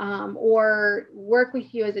something, or work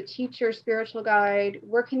with you as a teacher, spiritual guide,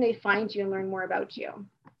 where can they find you and learn more about you?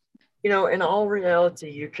 In all reality,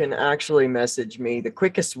 you can actually message me. The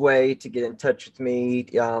quickest way to get in touch with me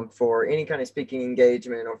for any kind of speaking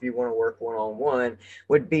engagement, or if you want to work one-on-one,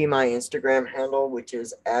 would be my Instagram handle, which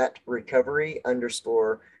is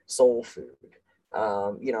 @recovery_soulfood.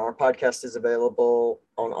 Our podcast is available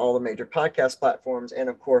on all the major podcast platforms, and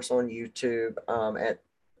of course on YouTube at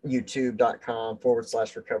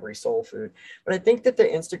youtube.com/recovery soul food. But I think that the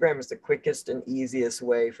Instagram is the quickest and easiest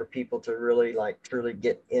way for people to really, like, truly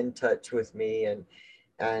get in touch with me. And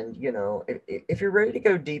if you're ready to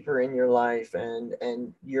go deeper in your life,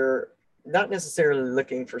 and you're not necessarily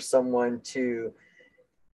looking for someone to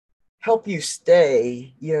help you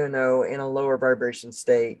stay, in a lower vibration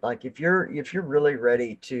state, like if you're really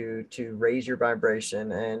ready to raise your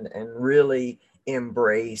vibration and really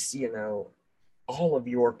embrace, all of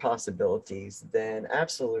your possibilities, then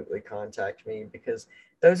absolutely contact me, because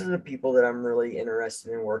those are the people that I'm really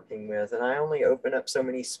interested in working with. And I only open up so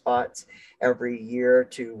many spots every year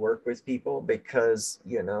to work with people, because,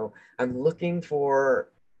 I'm looking for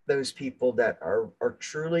those people that are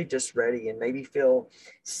truly just ready and maybe feel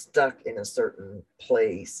stuck in a certain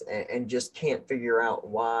place and just can't figure out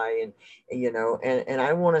why. And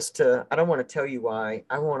I want us to, I don't want to tell you why,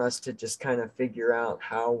 I want us to just kind of figure out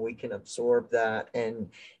how we can absorb that and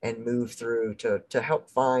move through to help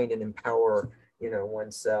find and empower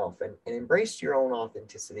oneself and embrace your own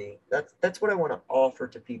authenticity. That's what I want to offer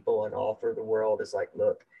to people and offer the world, is like,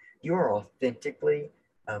 look, you are authentically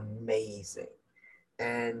amazing.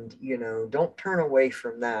 And don't turn away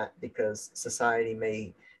from that because society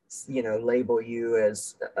may label you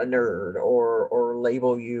as a nerd or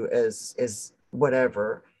label you as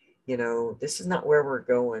whatever. This is not where we're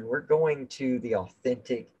going to the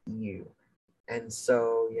authentic you. And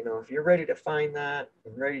so, if you're ready to find that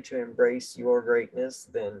and ready to embrace your greatness,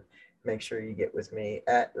 then make sure you get with me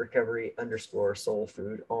at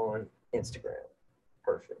recovery_soulfood on Instagram.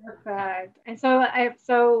 Perfect. And so I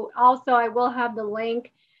will have the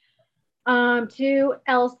link to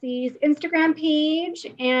Elsie's Instagram page,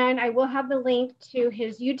 and I will have the link to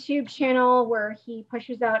his YouTube channel where he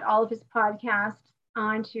pushes out all of his podcasts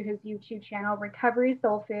onto his YouTube channel, Recovery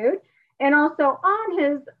Soul Food. And also on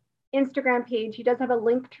his Instagram page, he does have a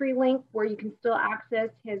Linktree link where you can still access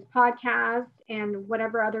his podcast and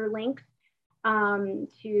whatever other links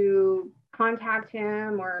to contact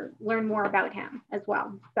him or learn more about him as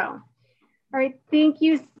well. So, all right. Thank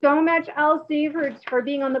you so much, Elsie, for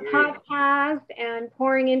being on the podcast and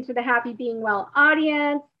pouring into the Happy Being Well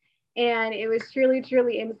audience. And it was truly,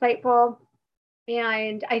 truly insightful.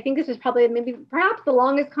 And I think this is probably perhaps the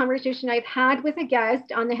longest conversation I've had with a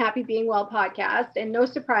guest on the Happy Being Well podcast. And no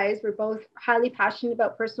surprise, we're both highly passionate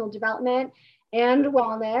about personal development and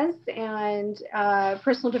wellness and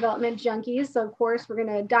personal development junkies. So of course, we're going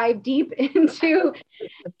to dive deep into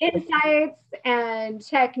insights and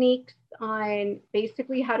techniques on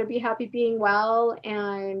basically how to be happy being well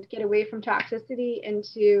and get away from toxicity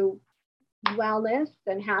into wellness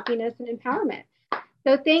and happiness and empowerment.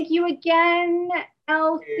 So thank you again,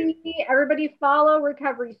 Elsie. Everybody follow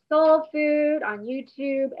Recovery Soul Food on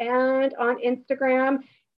YouTube and on Instagram.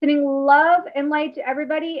 Sending love and light to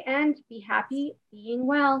everybody, and be happy being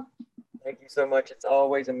well. Thank you so much. It's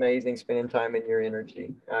always amazing spending time in your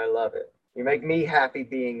energy. I love it. You make me happy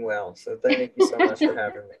being well. So thank you so much for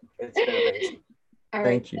having me. It's been amazing. All right,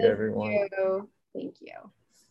 thank you, everyone. Thank you.